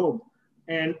around the globe.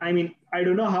 And I mean, I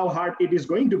don't know how hard it is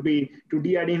going to be to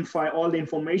de-identify all the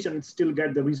information and still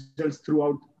get the results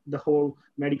throughout the whole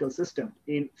medical system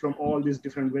from all these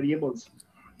different variables.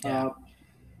 Well,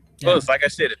 it's like I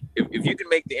said, if you can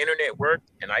make the internet work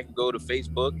and I can go to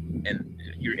Facebook and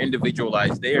you're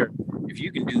individualized there, if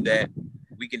you can do that,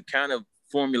 we can kind of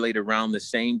formulate around the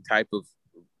same type of,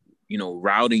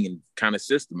 routing and kind of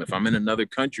system. If I'm in another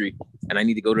country and I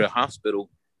need to go to the hospital,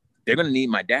 they're going to need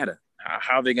my data.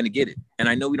 How are they going to get it? And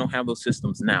I know we don't have those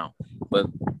systems now, but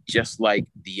just like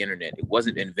the internet, it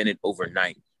wasn't invented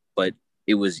overnight, but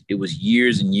it was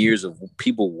years and years of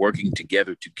people working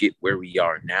together to get where we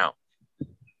are now.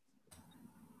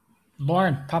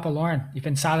 Lauren, Papa Lauren, you've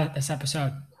been silent this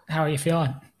episode. How are you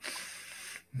feeling?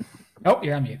 Oh,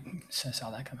 you're on mute. So I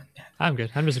saw that coming. Yeah. I'm good.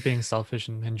 I'm just being selfish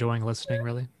and enjoying listening,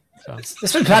 really. So this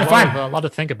was kind of fun. A lot to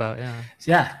think about. Yeah.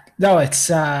 Yeah. No, it's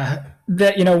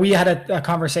we had a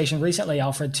conversation recently,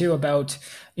 Alfred, too, about,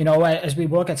 as we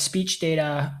look at speech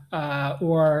data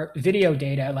or video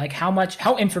data, like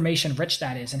how information rich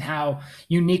that is and how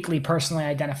uniquely personally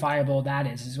identifiable that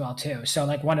is as well, too. So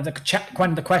like one of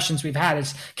the questions we've had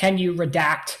is, can you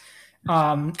redact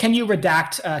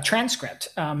a transcript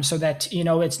so that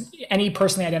it's any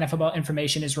personally identifiable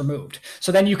information is removed?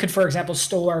 So then you could, for example,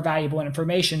 store valuable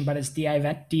information, but it's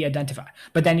de-identified.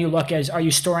 But then you look are you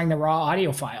storing the raw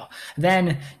audio file?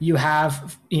 Then you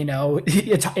have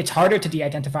it's harder to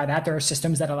de-identify that. There are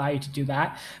systems that allow you to do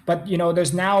that, but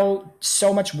there's now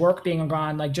so much work being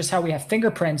gone, like just how we have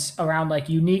fingerprints around like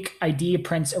unique ID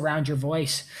prints around your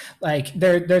voice. Like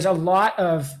there's a lot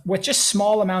of, with just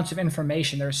small amounts of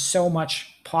information, there's so much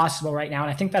possible right now. And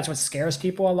I think that's what scares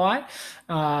people a lot,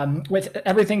 with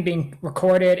everything being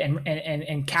recorded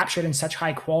and captured in such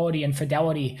high quality and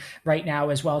fidelity right now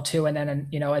as well too. And then,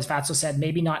 as Vatsal said,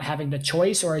 maybe not having the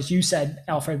choice, or as you said,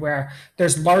 Alfred, where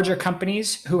there's larger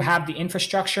companies who have the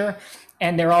infrastructure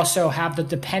and they also have the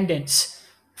dependence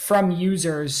from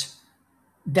users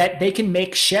that they can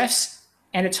make shifts,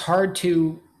 and it's hard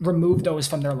to remove those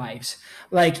from their lives.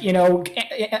 Like, I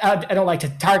don't like to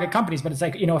target companies, but it's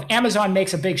like, if Amazon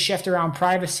makes a big shift around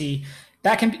privacy,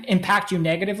 that can impact you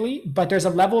negatively, but there's a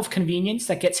level of convenience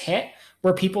that gets hit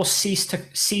where people cease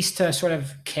to sort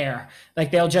of care.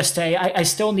 Like they'll just say, I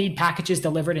still need packages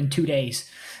delivered in 2 days.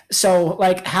 So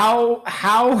like how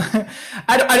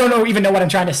I don't even know what I'm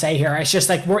trying to say here. It's just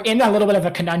like we're in a little bit of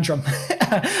a conundrum.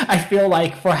 I feel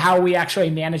like, for how we actually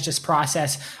manage this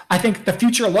process. I think the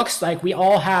future looks like we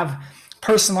all have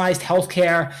personalized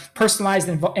healthcare, personalized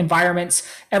environments,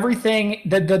 everything.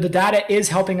 The data is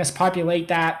helping us populate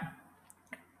that.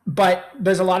 But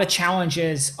there's a lot of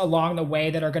challenges along the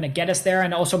way that are going to get us there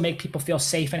and also make people feel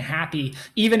safe and happy,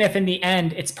 even if in the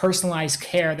end it's personalized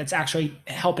care that's actually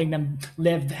helping them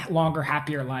live longer,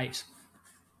 happier lives.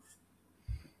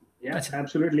 Yes,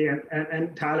 absolutely.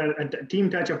 And Tyler, a team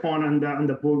touch upon on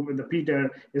the book with the Peter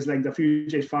is like the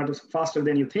future is faster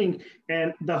than you think.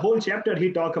 And the whole chapter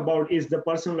he talked about is the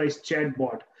personalized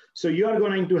chatbot. So you are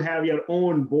going to have your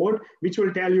own bot, which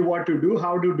will tell you what to do,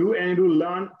 how to do, and it will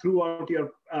learn throughout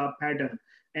your pattern.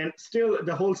 And still,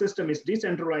 the whole system is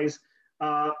decentralized.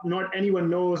 Not anyone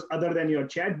knows other than your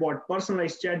chatbot,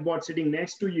 personalized chatbot sitting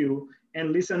next to you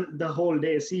and listen the whole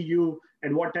day, see you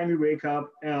at what time you wake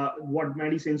up, what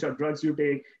medicines or drugs you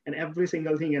take, and every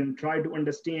single thing, and try to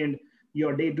understand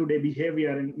your day-to-day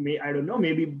behavior. And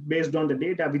maybe based on the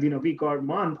data within a week or a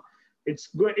month, it's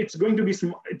going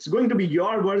to be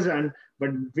your version, but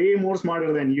way more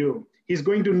smarter than you. He's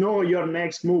going to know your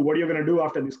next move, what you're going to do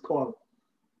after this call,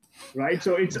 right?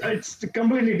 So it's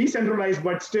completely decentralized,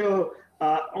 but still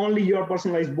only your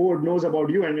personalized board knows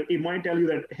about you, and it might tell you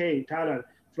that, hey, Tyler,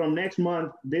 from next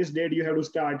month, this date you have to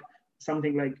start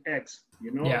something like X.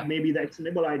 Maybe the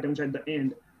actionable items at the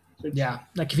end. So Yeah,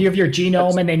 like if you have your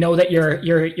genome and they know that you're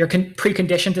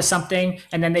preconditioned to something,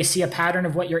 and then they see a pattern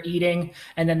of what you're eating,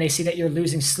 and then they see that you're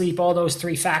losing sleep, all those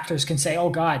three factors can say, "Oh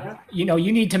God, you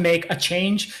need to make a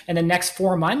change in the next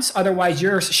 4 months, otherwise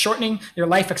you're shortening your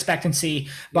life expectancy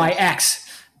by X."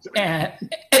 And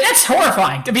that's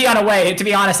horrifying to be on a way. To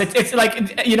be honest, it's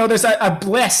like there's a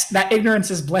bliss, that ignorance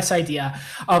is bliss idea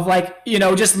of like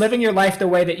just living your life the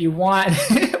way that you want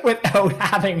without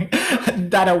having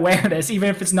that awareness, even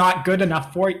if it's not good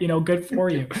enough for good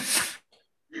for you.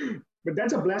 But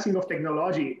that's a blessing of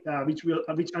technology, which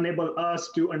enable us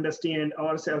to understand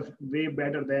ourselves way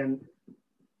better than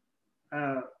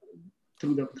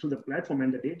through the platform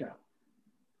and the data.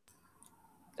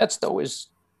 That's always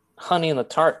honey in the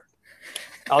tart,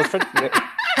 Alfred.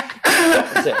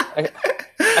 That's it.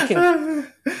 I can.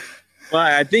 Well,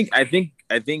 I think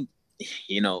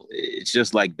it's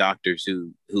just like doctors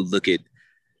who look at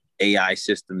AI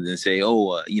systems and say,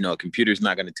 oh, a computer's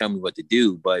not going to tell me what to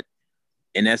do, but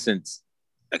in essence,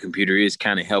 a computer is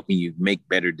kind of helping you make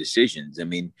better decisions. I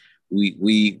mean,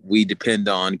 we depend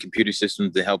on computer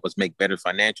systems to help us make better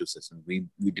financial systems. We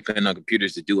depend on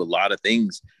computers to do a lot of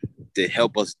things to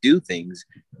help us do things.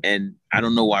 And I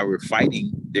don't know why we're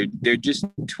fighting. They're just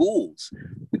tools.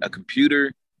 A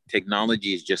computer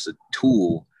technology is just a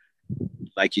tool.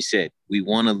 Like you said, we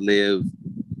want to live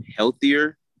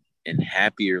healthier and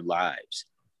happier lives.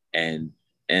 And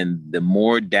the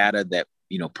more data that,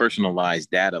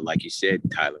 personalized data, like you said,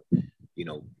 Tyler,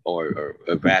 or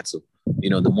Vatsil,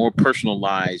 the more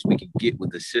personalized we can get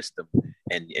with the system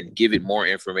and give it more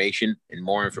information and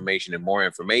more information and more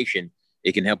information,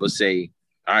 it can help us say,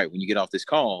 all right, when you get off this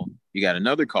call, you got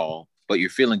another call, but you're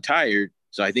feeling tired.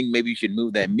 So I think maybe you should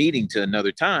move that meeting to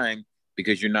another time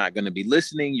because you're not going to be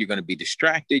listening. You're going to be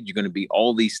distracted. You're going to be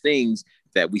all these things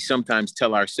that we sometimes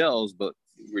tell ourselves, but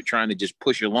we're trying to just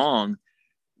push along,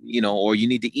 or you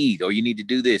need to eat, or you need to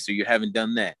do this, or you haven't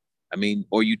done that. I mean,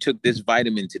 or you took this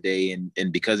vitamin today and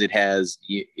because it has,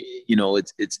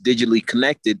 it's digitally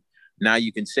connected. Now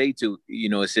you can say to,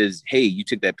 it says, hey, you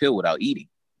took that pill without eating.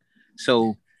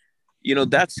 So,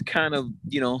 that's kind of,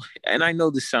 and I know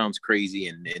this sounds crazy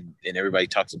and everybody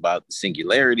talks about the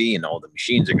singularity and all the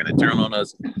machines are going to turn on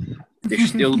us. There's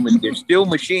still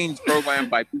machines programmed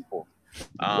by people.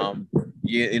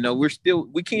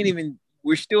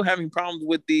 We're still having problems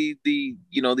with the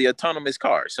autonomous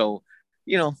car. So,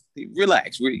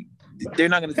 relax. They're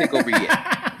not going to take over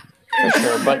yet. For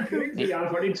sure, but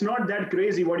it's not that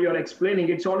crazy what you're explaining.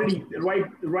 It's already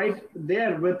right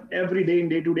there with every day in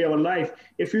day-to-day our life.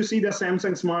 If you see the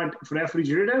Samsung Smart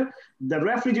refrigerator, the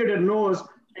refrigerator knows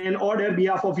and order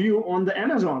behalf of you on the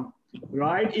Amazon,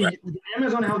 right?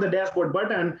 Amazon have the dashboard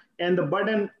button, and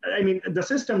the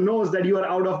system knows that you are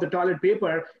out of the toilet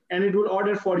paper, and it will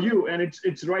order for you, and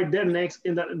it's right there next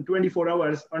in the 24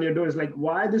 hours on your door. It's like,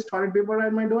 why this toilet paper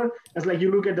at my door? It's like you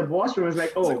look at the washroom, it's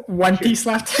like, oh, one piece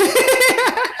left.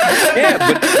 Yeah,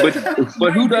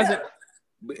 but who doesn't?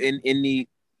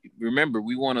 Remember,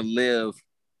 we want to live,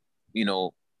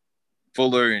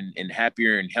 fuller and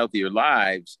happier and healthier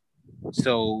lives.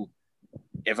 So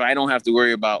if I don't have to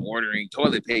worry about ordering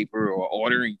toilet paper or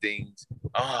ordering things,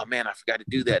 oh man, I forgot to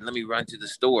do that. Let me run to the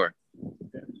store.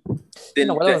 Then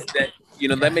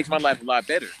that makes my life a lot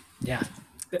better. Yeah.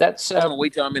 That's I don't want to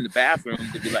wait till I'm in the bathroom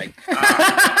to be like,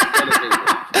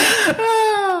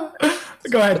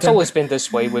 Go ahead. It's always been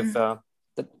this way with the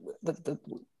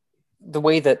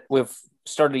way that we've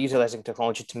started utilizing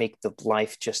technology to make the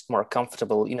life just more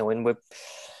comfortable,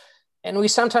 and we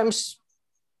sometimes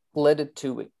led it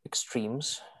to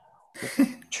extremes.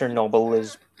 Chernobyl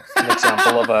is an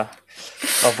example of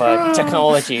a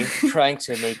technology trying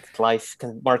to make life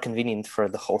more convenient for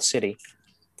the whole city,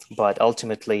 but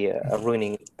ultimately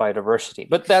ruining biodiversity.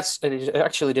 But I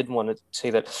actually didn't want to say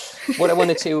that. What I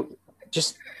wanted to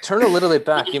just turn a little bit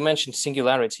back. You mentioned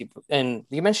singularity, and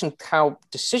you mentioned how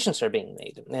decisions are being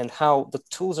made and how the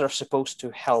tools are supposed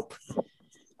to help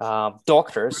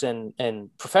doctors and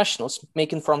professionals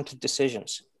make informed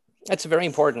decisions. That's a very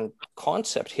important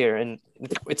concept here, and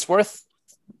it's worth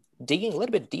digging a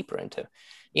little bit deeper into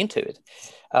it.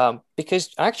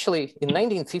 Because actually in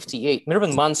 1958,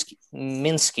 Mirvan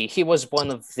Minsky, he was one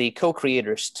of the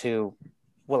co-creators to,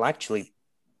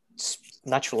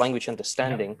 natural language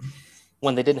understanding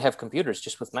when they didn't have computers,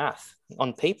 just with math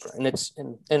on paper.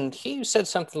 And he said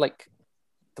something like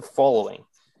the following.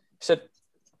 He said,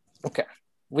 okay,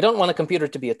 we don't want a computer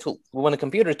to be a tool. We want a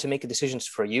computer to make decisions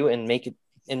for you and make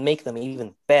them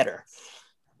even better.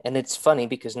 And it's funny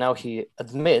because now he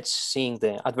admits seeing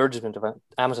the advertisement of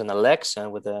Amazon Alexa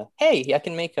with a, hey, I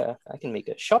can make a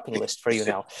shopping list for you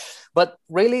now. But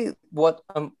really what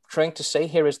I'm trying to say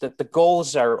here is that the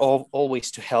goals are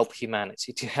always to help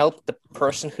humanity, to help the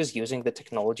person who's using the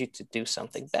technology to do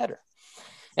something better.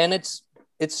 And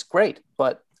it's great,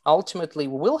 but ultimately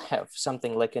we'll have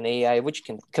something like an AI which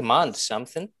can command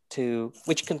something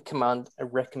which can command a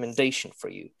recommendation for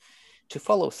you to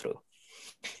follow through.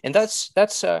 And that's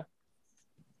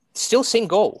still same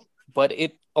goal, but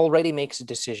it already makes a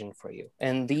decision for you.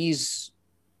 And these,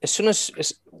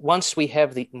 once we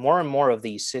have the more and more of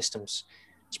these systems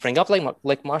spring up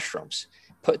like mushrooms,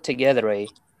 put together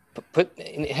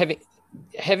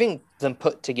having them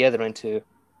put together into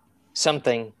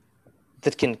something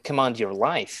that can command your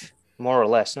life more or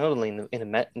less, not only in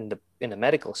a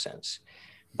medical sense,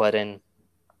 but in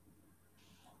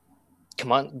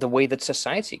command the way that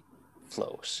society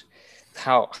flows,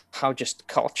 how just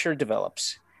culture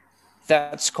develops.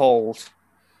 That's called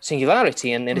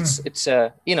singularity, and it's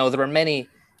there are many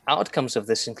outcomes of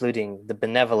this, including the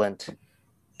benevolent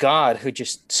God who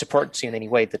just supports you in any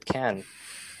way that can,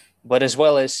 but as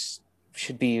well as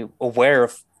should be aware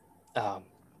of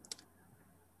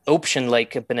option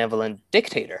like a benevolent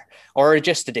dictator or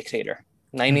just a dictator.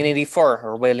 1984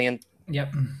 Orwellian,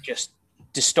 just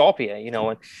dystopia,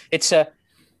 and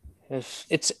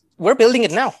it's we're building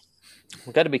it now.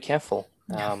 We've got to be careful.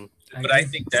 But I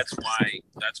think that's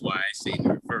why I say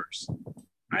the reverse.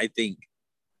 I think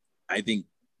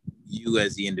you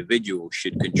as the individual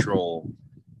should control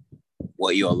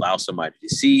what you allow somebody to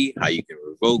see, how you can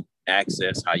revoke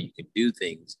access, how you can do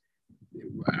things.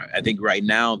 I think right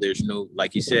now there's no,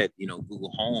 like you said,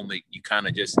 Google Home, it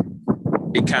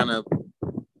kind of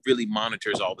really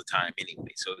monitors all the time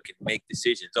anyway. So it can make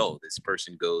decisions. Oh, this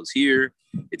person goes here.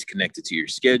 It's connected to your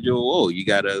schedule. Oh, you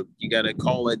gotta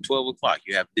call at 12 o'clock.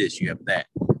 You have this, you have that.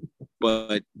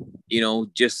 But,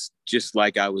 just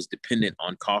like I was dependent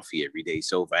on coffee every day.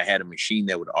 So if I had a machine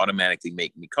that would automatically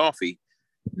make me coffee,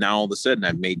 now all of a sudden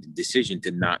I've made the decision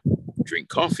to not drink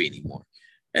coffee anymore.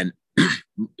 And,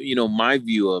 my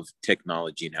view of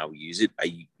technology and how we use it,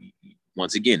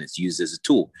 once again, it's used as a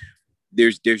tool.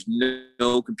 There's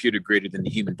no computer greater than the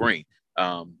human brain.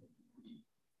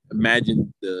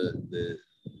 Imagine the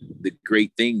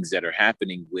great things that are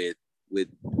happening with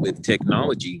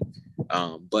technology,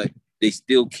 but they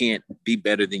still can't be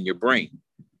better than your brain.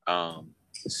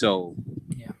 So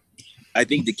I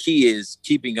think the key is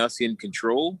keeping us in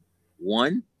control.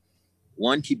 One,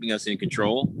 keeping us in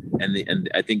control, and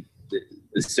I think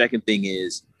the second thing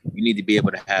is you need to be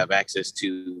able to have access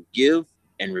to give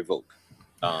and revoke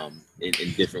in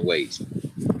different ways.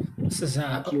 This is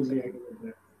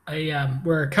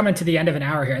we're coming to the end of an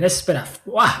hour here, and this has been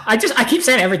wow. I keep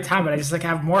saying it every time, but I just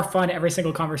have more fun every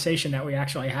single conversation that we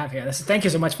actually have here. Thank you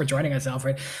so much for joining us,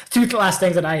 Alfred. Two last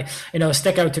things that I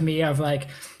stick out to me of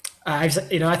I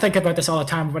think about this all the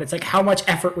time, but it's how much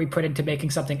effort we put into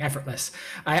making something effortless.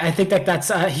 I think that's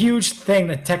a huge thing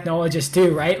that technologists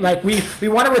do, right? We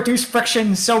want to reduce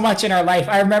friction so much in our life.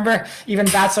 I remember even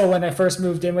Batzel, when I first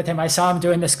moved in with him, I saw him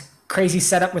doing this crazy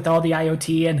setup with all the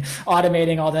IoT and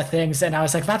automating all the things. And I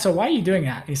was like, Batzel, why are you doing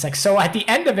that? He's like, so at the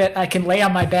end of it, I can lay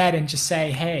on my bed and just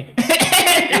say, hey,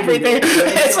 everything.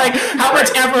 It's how much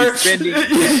effort. You're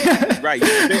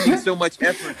spending so much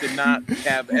effort to not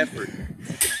have effort.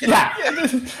 Yeah.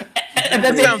 And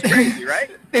that sounds crazy,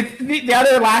 right? The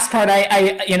other last part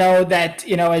that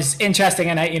is interesting,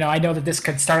 and I know that this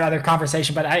could start another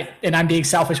conversation, but I'm being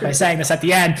selfish by saying this at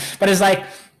the end, but it's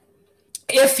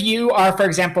if you are, for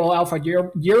example, Alfred,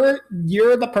 you're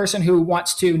the person who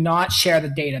wants to not share the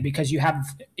data because you have,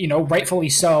 rightfully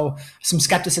so, some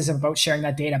skepticism about sharing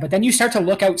that data, but then you start to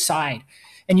look outside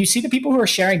and you see the people who are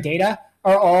sharing data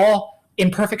are all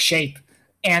in perfect shape.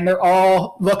 And they're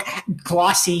all look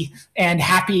glossy and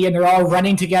happy, and they're all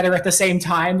running together at the same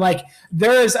time.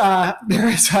 There is a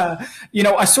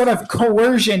sort of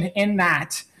coercion in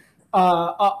that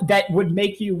that would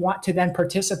make you want to then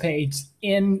participate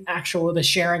in the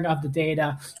sharing of the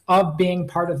data, of being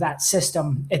part of that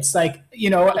system. It's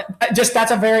just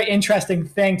that's a very interesting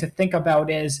thing to think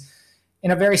about. Is in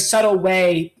a very subtle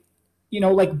way.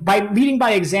 By leading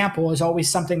by example is always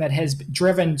something that has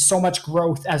driven so much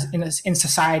growth as in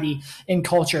society, in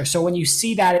culture. So when you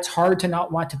see that, it's hard to not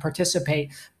want to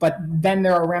participate, but then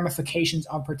there are ramifications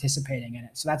of participating in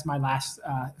it. So that's my last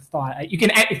thought. You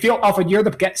can feel, Alfred, you're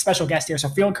the special guest here, so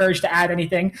feel encouraged to add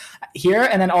anything here.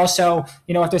 And then also,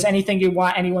 if there's anything you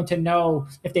want anyone to know,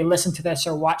 if they listen to this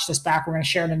or watch this back, we're going to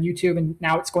share it on YouTube, and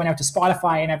now it's going out to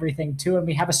Spotify and everything too. And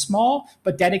we have a small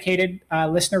but dedicated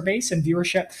listener base and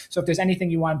viewership. So if there's anything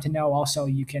you want them to know, also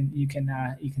you can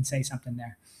say something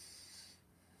there.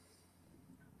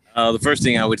 The first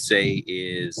thing I would say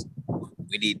is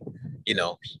we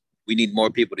need more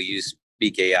people to use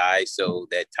Speak AI so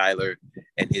that Tyler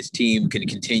and his team can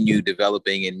continue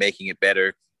developing and making it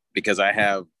better, because I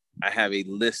have a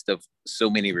list of so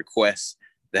many requests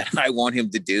that I want him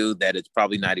to do that it's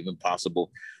probably not even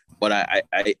possible. But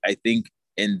I think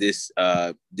in this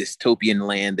dystopian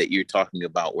land that you're talking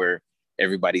about, where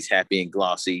everybody's happy and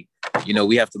glossy,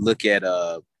 we have to look at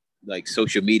like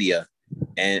social media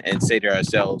and say to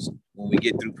ourselves, when we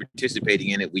get through participating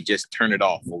in it, we just turn it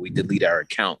off or we delete our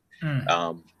account.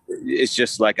 It's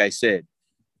just like I said,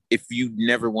 if you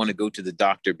never want to go to the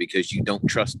doctor because you don't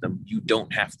trust them, you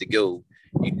don't have to go.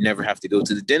 You never have to go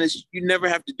to the dentist. You never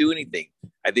have to do anything.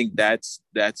 I think that's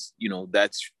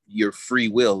your free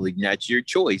will, and that's your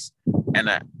choice.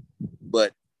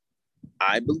 But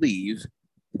I believe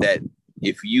that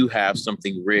if you have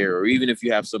something rare, or even if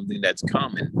you have something that's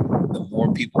common, the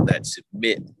more people that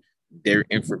submit their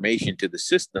information to the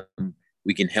system,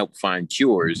 we can help find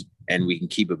cures, and we can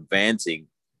keep advancing.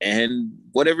 And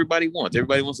what everybody wants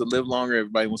to live longer.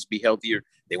 Everybody wants to be healthier.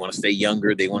 They want to stay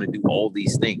younger. They want to do all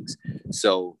these things.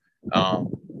 So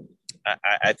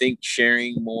I think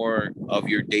sharing more of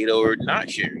your data, or not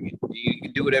sharing it, you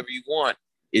can do whatever you want,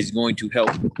 is going to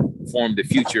help form the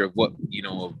future of what,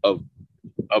 of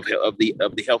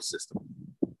the health system.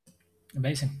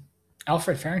 Amazing.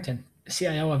 Alfred Farrington,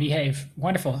 CIO of eHave.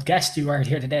 Wonderful guest you are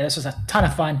here today. This was a ton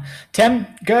of fun. Tim,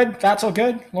 good. That's all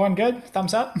good. Lauren, good.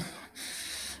 Thumbs up.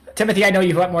 Timothy, I know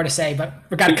you have more to say, but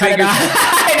we've got to cut it off.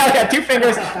 I know, yeah, 2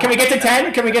 fingers. Can we get to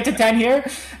 10? Can we get to 10 here?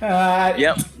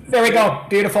 Yep. There we go.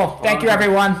 Beautiful. Thank you,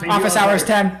 everyone. Office hours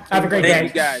 10. Have a great day.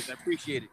 Thank you, guys. I appreciate it.